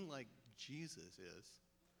 but being like Jesus is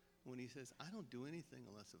when he says, I don't do anything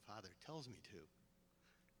unless the Father tells me to.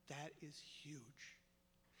 That is huge.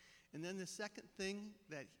 And then the second thing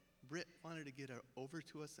that Britt wanted to get over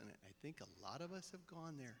to us, and I think a lot of us have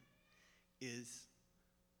gone there, is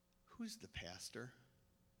who's the pastor?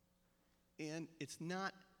 And it's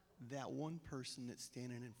not that one person that's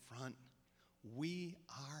standing in front. We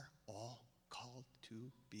are all called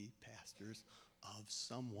to be pastors of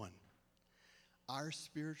someone. Our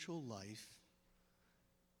spiritual life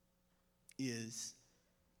is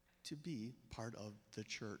to be part of the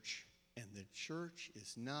church. And the church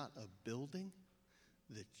is not a building.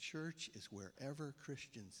 The church is wherever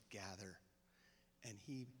Christians gather. And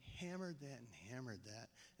he hammered that and hammered that.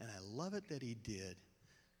 And I love it that he did,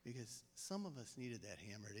 because some of us needed that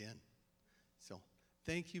hammered in. So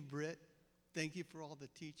thank you, Britt. Thank you for all the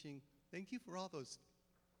teaching. Thank you for all those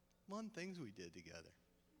fun things we did together.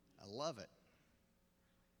 I love it.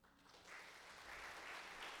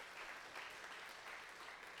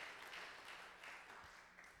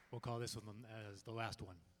 We'll call this one as the last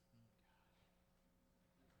one.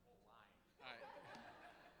 All right.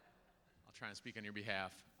 I'll try and speak on your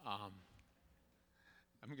behalf. I'm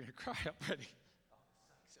going to cry already.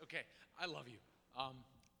 Okay, I love you.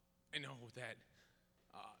 I know that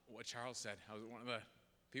what Charles said. I was one of the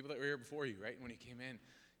people that were here before you, right? When he came in,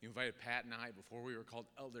 you invited Pat and I, before we were called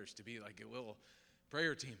elders, to be like a little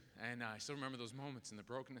prayer team. And I still remember those moments and the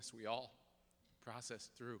brokenness we all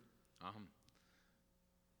processed through.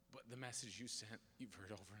 But the message you sent, you've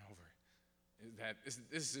heard over and over, is that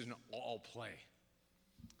this is an all play.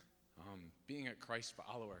 Being a Christ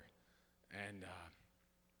follower and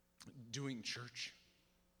doing church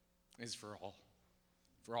is for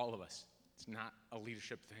all of us. It's not a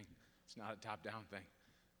leadership thing. It's not a top-down thing.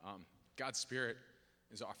 God's Spirit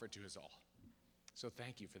is offered to us all. So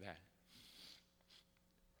thank you for that.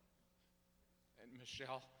 And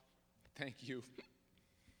Michelle, thank you.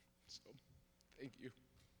 So thank you.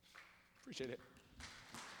 Appreciate it.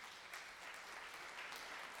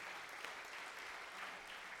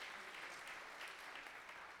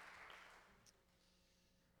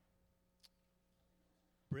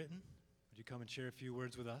 Britton, would you come and share a few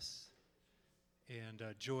words with us? And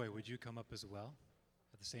Joy, would you come up as well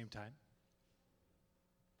at the same time?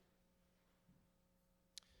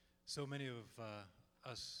 So many of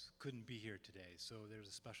us couldn't be here today, so there's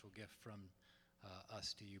a special gift from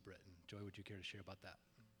us to you, Britton. Joy, would you care to share about that?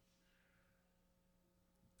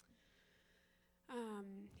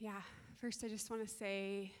 Yeah, first I just want to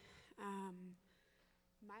say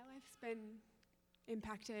my life's been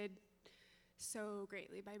impacted so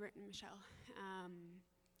greatly by Britton and Michelle.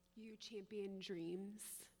 You champion dreams,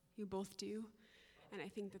 you both do, and I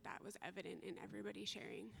think that was evident in everybody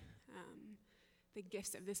sharing. The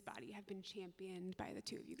gifts of this body have been championed by the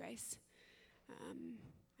two of you guys,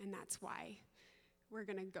 and that's why we're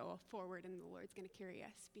going to go forward and the Lord's going to carry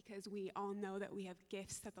us, because we all know that we have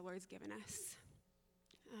gifts that the Lord's given us.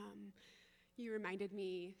 You reminded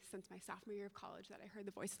me since my sophomore year of college that I heard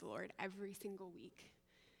the voice of the Lord every single week.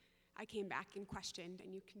 I came back and questioned,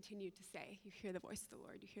 and you continued to say, you hear the voice of the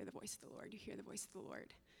Lord, you hear the voice of the Lord, you hear the voice of the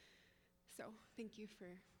Lord. So thank you for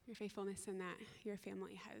your faithfulness in that. Your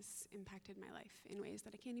family has impacted my life in ways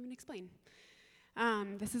that I can't even explain.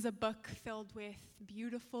 This is a book filled with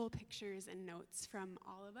beautiful pictures and notes from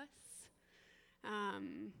all of us.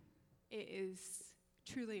 It is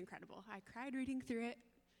truly incredible. I cried reading through it,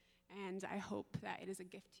 and I hope that it is a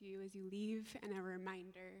gift to you as you leave and a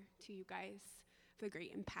reminder to you guys of the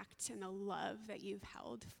great impact and the love that you've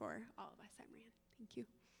held for all of us at Moran. Thank you.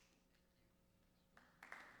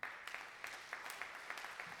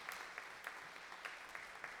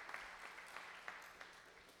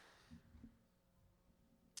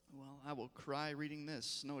 Well, I will cry reading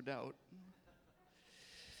this, no doubt.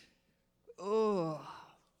 Oh.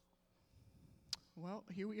 Well,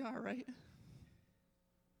 here we are, right?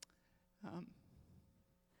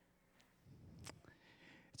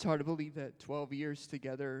 It's hard to believe that 12 years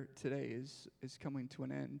together today is coming to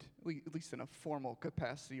an end, at least in a formal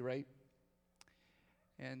capacity, right?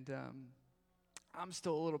 And I'm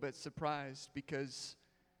still a little bit surprised because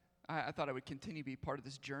I thought I would continue to be part of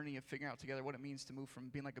this journey of figuring out together what it means to move from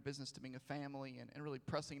being like a business to being a family and really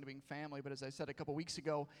pressing into being family. But as I said a couple weeks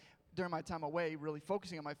ago, during my time away, really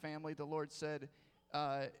focusing on my family, the Lord said,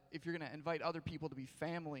 if you're going to invite other people to be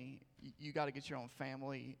family, you got to get your own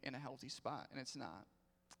family in a healthy spot, and it's not.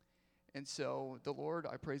 And so the Lord,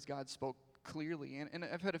 I praise God, spoke clearly. And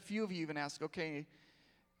I've had a few of you even ask, okay,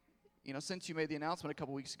 since you made the announcement a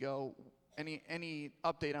couple weeks ago, any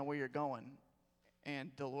update on where you're going?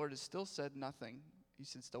 And the Lord has still said nothing. He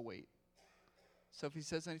said, still wait. So if he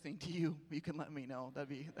says anything to you, you can let me know. That'd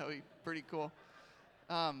be pretty cool.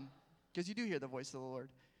 Because you do hear the voice of the Lord.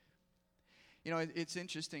 It's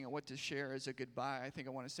interesting what to share as a goodbye. I think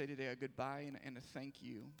I want to say today a goodbye and a thank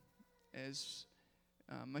you. As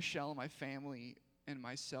Michelle, my family, and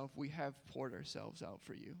myself, we have poured ourselves out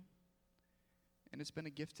for you. And it's been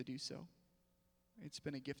a gift to do so. It's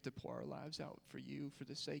been a gift to pour our lives out for you for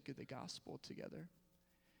the sake of the gospel together,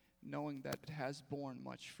 knowing that it has borne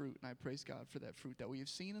much fruit. And I praise God for that fruit that we have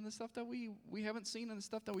seen and the stuff that we haven't seen and the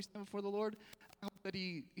stuff that we stand before the Lord. I hope that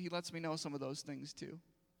he lets me know some of those things too.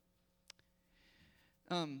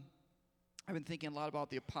 I've been thinking a lot about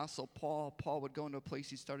the Apostle Paul. Paul would go into a place,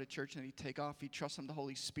 he'd start a church, and he'd take off. He'd trust in the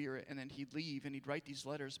Holy Spirit, and then he'd leave, and he'd write these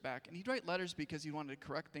letters back. And he'd write letters because he wanted to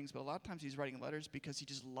correct things, but a lot of times he's writing letters because he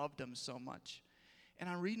just loved them so much. And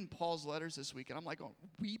I'm reading Paul's letters this week, and I'm like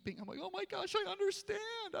weeping. I'm like, oh my gosh, I understand.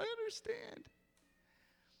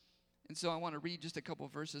 And so I want to read just a couple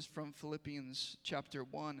verses from Philippians chapter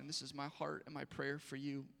 1, and this is my heart and my prayer for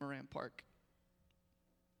you, Moran Park.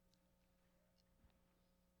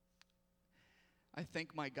 I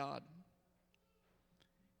thank my God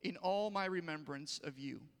in all my remembrance of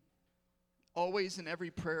you, always in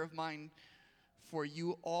every prayer of mine, for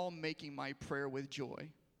you all making my prayer with joy,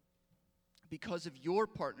 because of your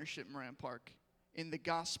partnership, Moran Park, in the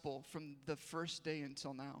gospel from the first day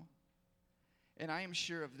until now. And I am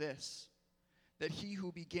sure of this, that he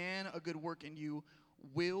who began a good work in you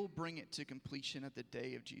will bring it to completion at the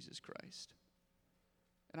day of Jesus Christ.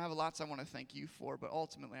 And I have lots I want to thank you for, but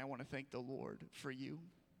ultimately I want to thank the Lord for you.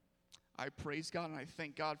 I praise God and I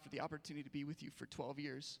thank God for the opportunity to be with you for 12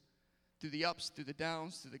 years. Through the ups, through the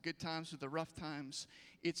downs, through the good times, through the rough times,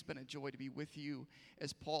 it's been a joy to be with you.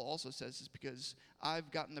 As Paul also says, it's because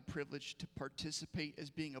I've gotten the privilege to participate as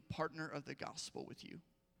being a partner of the gospel with you.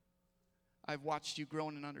 I've watched you grow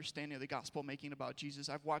in an understanding of the gospel, making about Jesus.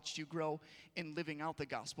 I've watched you grow in living out the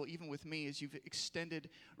gospel, even with me, as you've extended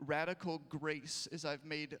radical grace as I've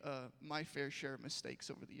made my fair share of mistakes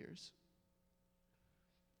over the years.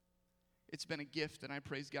 It's been a gift, and I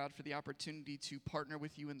praise God for the opportunity to partner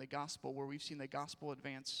with you in the gospel, where we've seen the gospel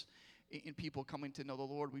advance in people coming to know the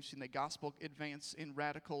Lord. We've seen the gospel advance in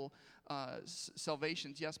radical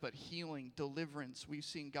salvations, yes, but healing, deliverance. We've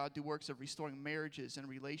seen God do works of restoring marriages and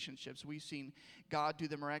relationships. We've seen God do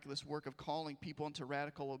the miraculous work of calling people into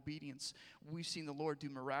radical obedience. We've seen the Lord do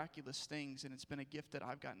miraculous things, and it's been a gift that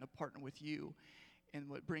I've gotten to partner with you. And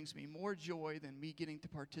what brings me more joy than me getting to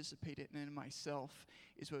participate in it myself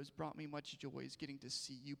is what has brought me much joy is getting to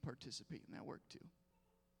see you participate in that work too.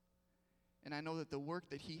 And I know that the work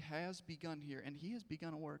that he has begun here, and he has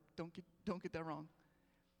begun a work, don't get that wrong.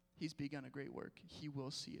 He's begun a great work. He will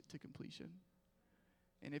see it to completion.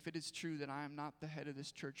 And if it is true that I am not the head of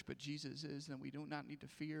this church, but Jesus is, then we do not need to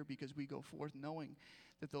fear because we go forth knowing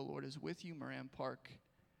that the Lord is with you, Moran Park.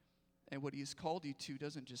 And what he has called you to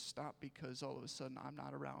doesn't just stop because all of a sudden I'm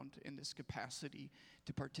not around in this capacity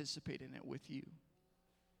to participate in it with you.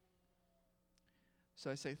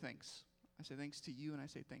 So I say thanks. I say thanks to you, and I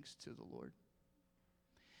say thanks to the Lord.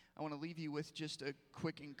 I want to leave you with just a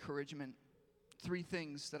quick encouragement. 3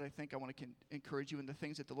 things that I think I want to encourage you in, the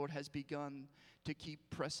things that the Lord has begun to keep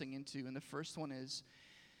pressing into. And the first one is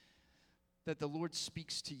that the Lord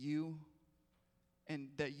speaks to you and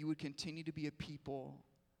that you would continue to be a people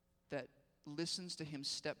that listens to him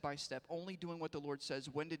step by step, only doing what the Lord says,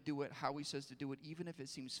 when to do it, how he says to do it, even if it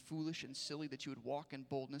seems foolish and silly, that you would walk in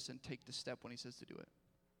boldness and take the step when he says to do it.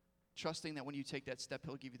 Trusting that when you take that step,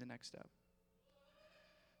 he'll give you the next step.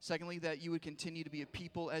 Secondly, that you would continue to be a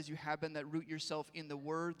people as you have been that root yourself in the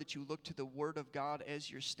Word, that you look to the Word of God as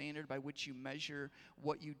your standard by which you measure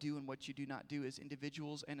what you do and what you do not do as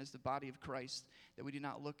individuals and as the body of Christ, that we do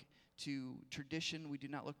not look to tradition, we do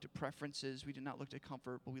not look to preferences, we do not look to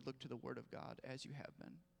comfort, but we look to the Word of God as you have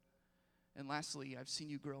been. And lastly, I've seen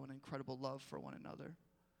you grow in incredible love for one another,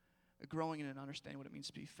 growing in an understanding what it means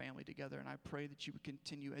to be family together. And I pray that you would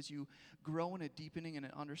continue as you grow in a deepening and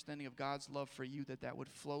an understanding of God's love for you, that would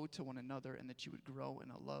flow to one another and that you would grow in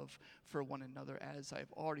a love for one another, as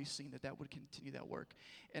I've already seen that would continue that work.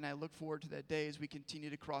 And I look forward to that day as we continue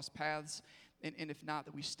to cross paths. And if not,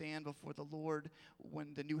 that we stand before the Lord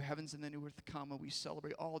when the new heavens and the new earth come, and we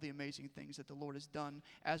celebrate all the amazing things that the Lord has done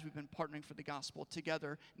as we've been partnering for the gospel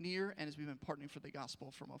together near and as we've been partnering for the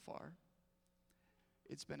gospel from afar.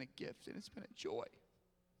 It's been a gift, and it's been a joy.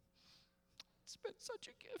 It's been such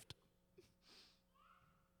a gift.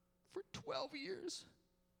 For 12 years.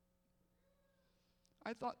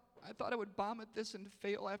 I thought I would bomb at this and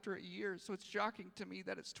fail after a year, so it's shocking to me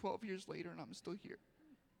that it's 12 years later and I'm still here.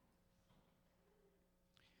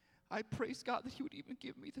 I praise God that he would even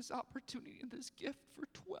give me this opportunity and this gift for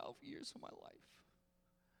 12 years of my life.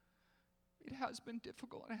 It has been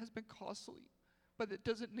difficult and it has been costly, but it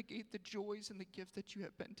doesn't negate the joys and the gift that you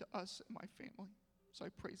have been to us and my family. So I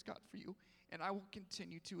praise God for you, and I will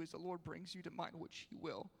continue to, as the Lord brings you to mind, which he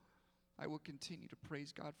will. I will continue to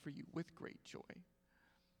praise God for you with great joy.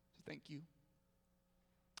 So thank you.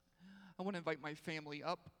 I want to invite my family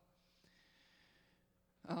up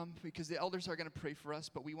because the elders are going to pray for us,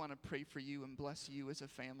 but we want to pray for you and bless you as a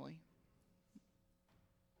family.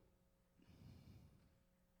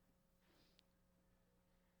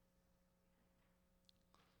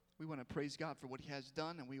 We want to praise God for what he has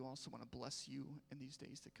done, and we also want to bless you in these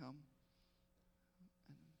days to come.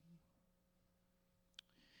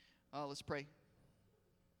 Let's pray.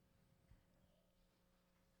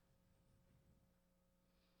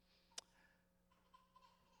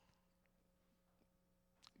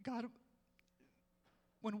 God,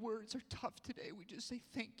 when words are tough today, we just say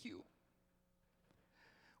thank you.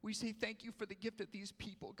 We say thank you for the gift of these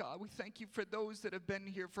people, God. We thank you for those that have been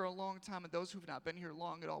here for a long time and those who have not been here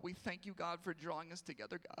long at all. We thank you, God, for drawing us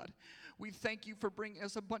together, God. We thank you for bringing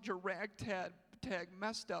us a bunch of ragtag,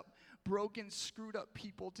 messed up, broken, screwed up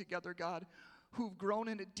people together, God, who've grown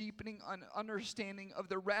in a deepening understanding of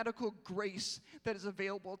the radical grace that is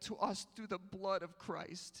available to us through the blood of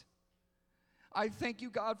Christ. I thank you,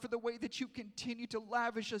 God, for the way that you continue to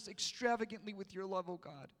lavish us extravagantly with your love, oh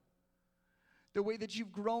God. The way that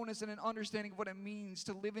you've grown us in an understanding of what it means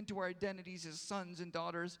to live into our identities as sons and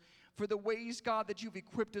daughters. For the ways, God, that you've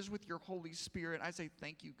equipped us with your Holy Spirit. I say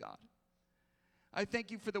thank you, God. I thank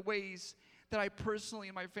you for the ways that I personally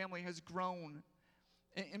and my family has grown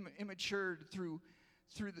and matured through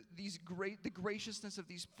the graciousness of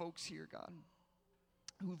these folks here, God,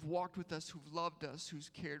 who've walked with us, who've loved us, who's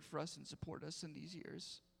cared for us and supported us in these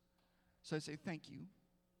years. So I say thank you.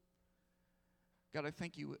 God, I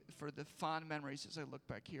thank you for the fond memories as I look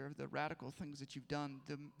back here, of the radical things that you've done,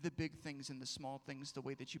 the big things and the small things, the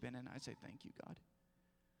way that you've been in. I say thank you, God.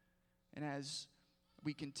 And as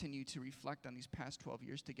we continue to reflect on these past 12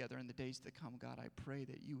 years together in the days to come, God, I pray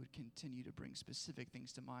that you would continue to bring specific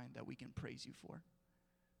things to mind that we can praise you for.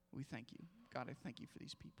 We thank you. God, I thank you for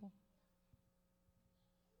these people.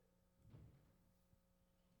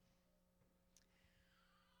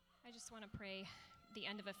 I just want to pray the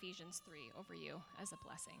end of Ephesians 3 over you as a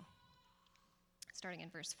blessing, starting in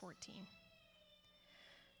verse 14.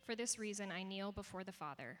 For this reason I kneel before the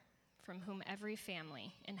Father, from whom every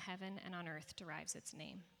family in heaven and on earth derives its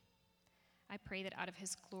name. I pray that out of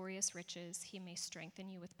his glorious riches he may strengthen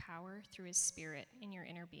you with power through his Spirit in your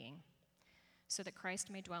inner being, so that Christ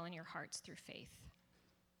may dwell in your hearts through faith.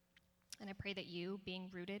 And I pray that you, being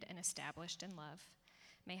rooted and established in love,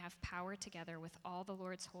 may have power together with all the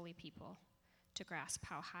Lord's holy people to grasp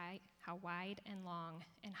how wide and long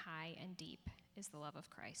and high and deep is the love of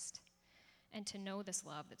Christ, and to know this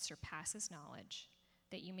love that surpasses knowledge,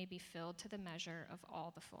 that you may be filled to the measure of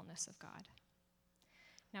all the fullness of God.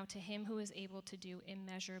 Now to him who is able to do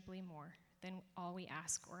immeasurably more than all we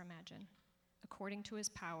ask or imagine, according to his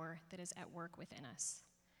power that is at work within us,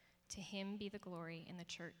 to him be the glory in the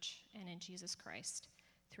church and in Jesus Christ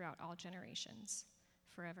throughout all generations,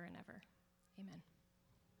 forever and ever. Amen.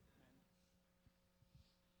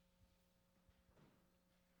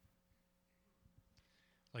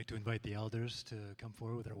 I'd like to invite the elders to come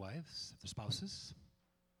forward with their wives, their spouses.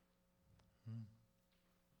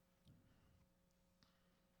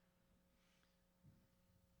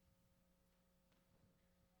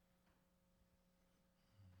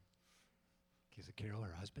 Is it Carol,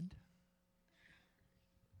 her husband?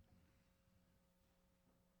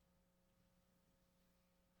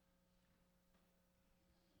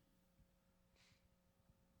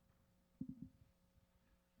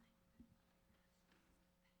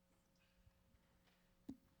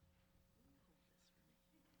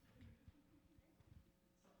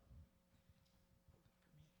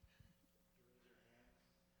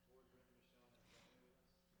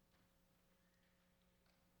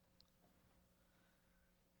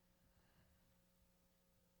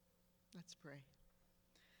 Let's pray.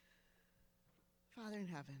 Father in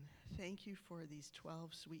heaven, thank you for these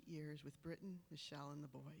 12 sweet years with Britton, Michelle, and the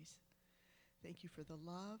boys. Thank you for the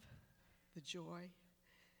love, the joy,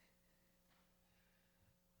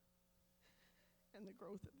 and the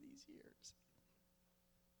growth of these years.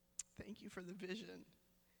 Thank you for the vision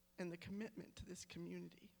and the commitment to this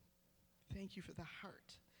community. Thank you for the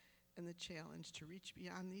heart and the challenge to reach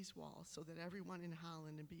beyond these walls so that everyone in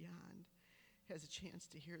Holland and beyond has a chance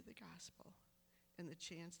to hear the gospel and the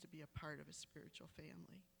chance to be a part of a spiritual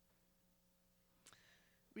family.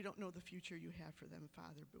 We don't know the future you have for them,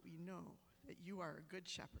 Father, but we know that you are a good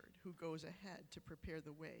shepherd who goes ahead to prepare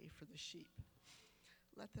the way for the sheep.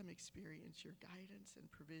 Let them experience your guidance and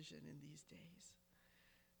provision in these days.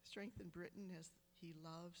 Strengthen Britton as he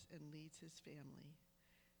loves and leads his family,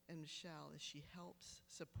 and Michelle as she helps,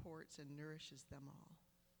 supports, and nourishes them all.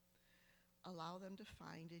 Allow them to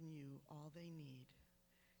find in you all they need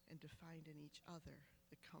and to find in each other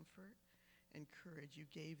the comfort and courage you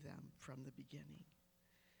gave them from the beginning.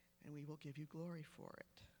 And we will give you glory for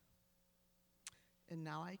it. And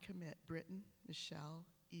now I commit Britton, Michelle,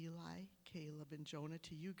 Eli, Caleb, and Jonah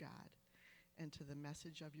to you, God, and to the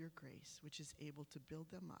message of your grace, which is able to build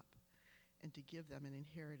them up and to give them an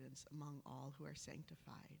inheritance among all who are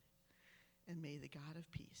sanctified. And may the God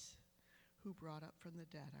of peace, who brought up from the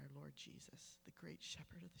dead our Lord Jesus, the great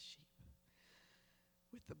shepherd of the sheep,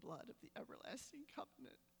 with the blood of the everlasting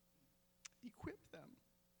covenant, equip them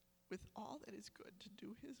with all that is good to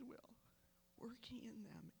do his will, working in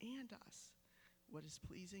them and us what is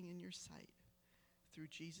pleasing in your sight, through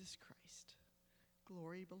Jesus Christ.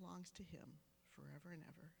 Glory belongs to him forever and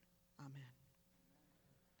ever.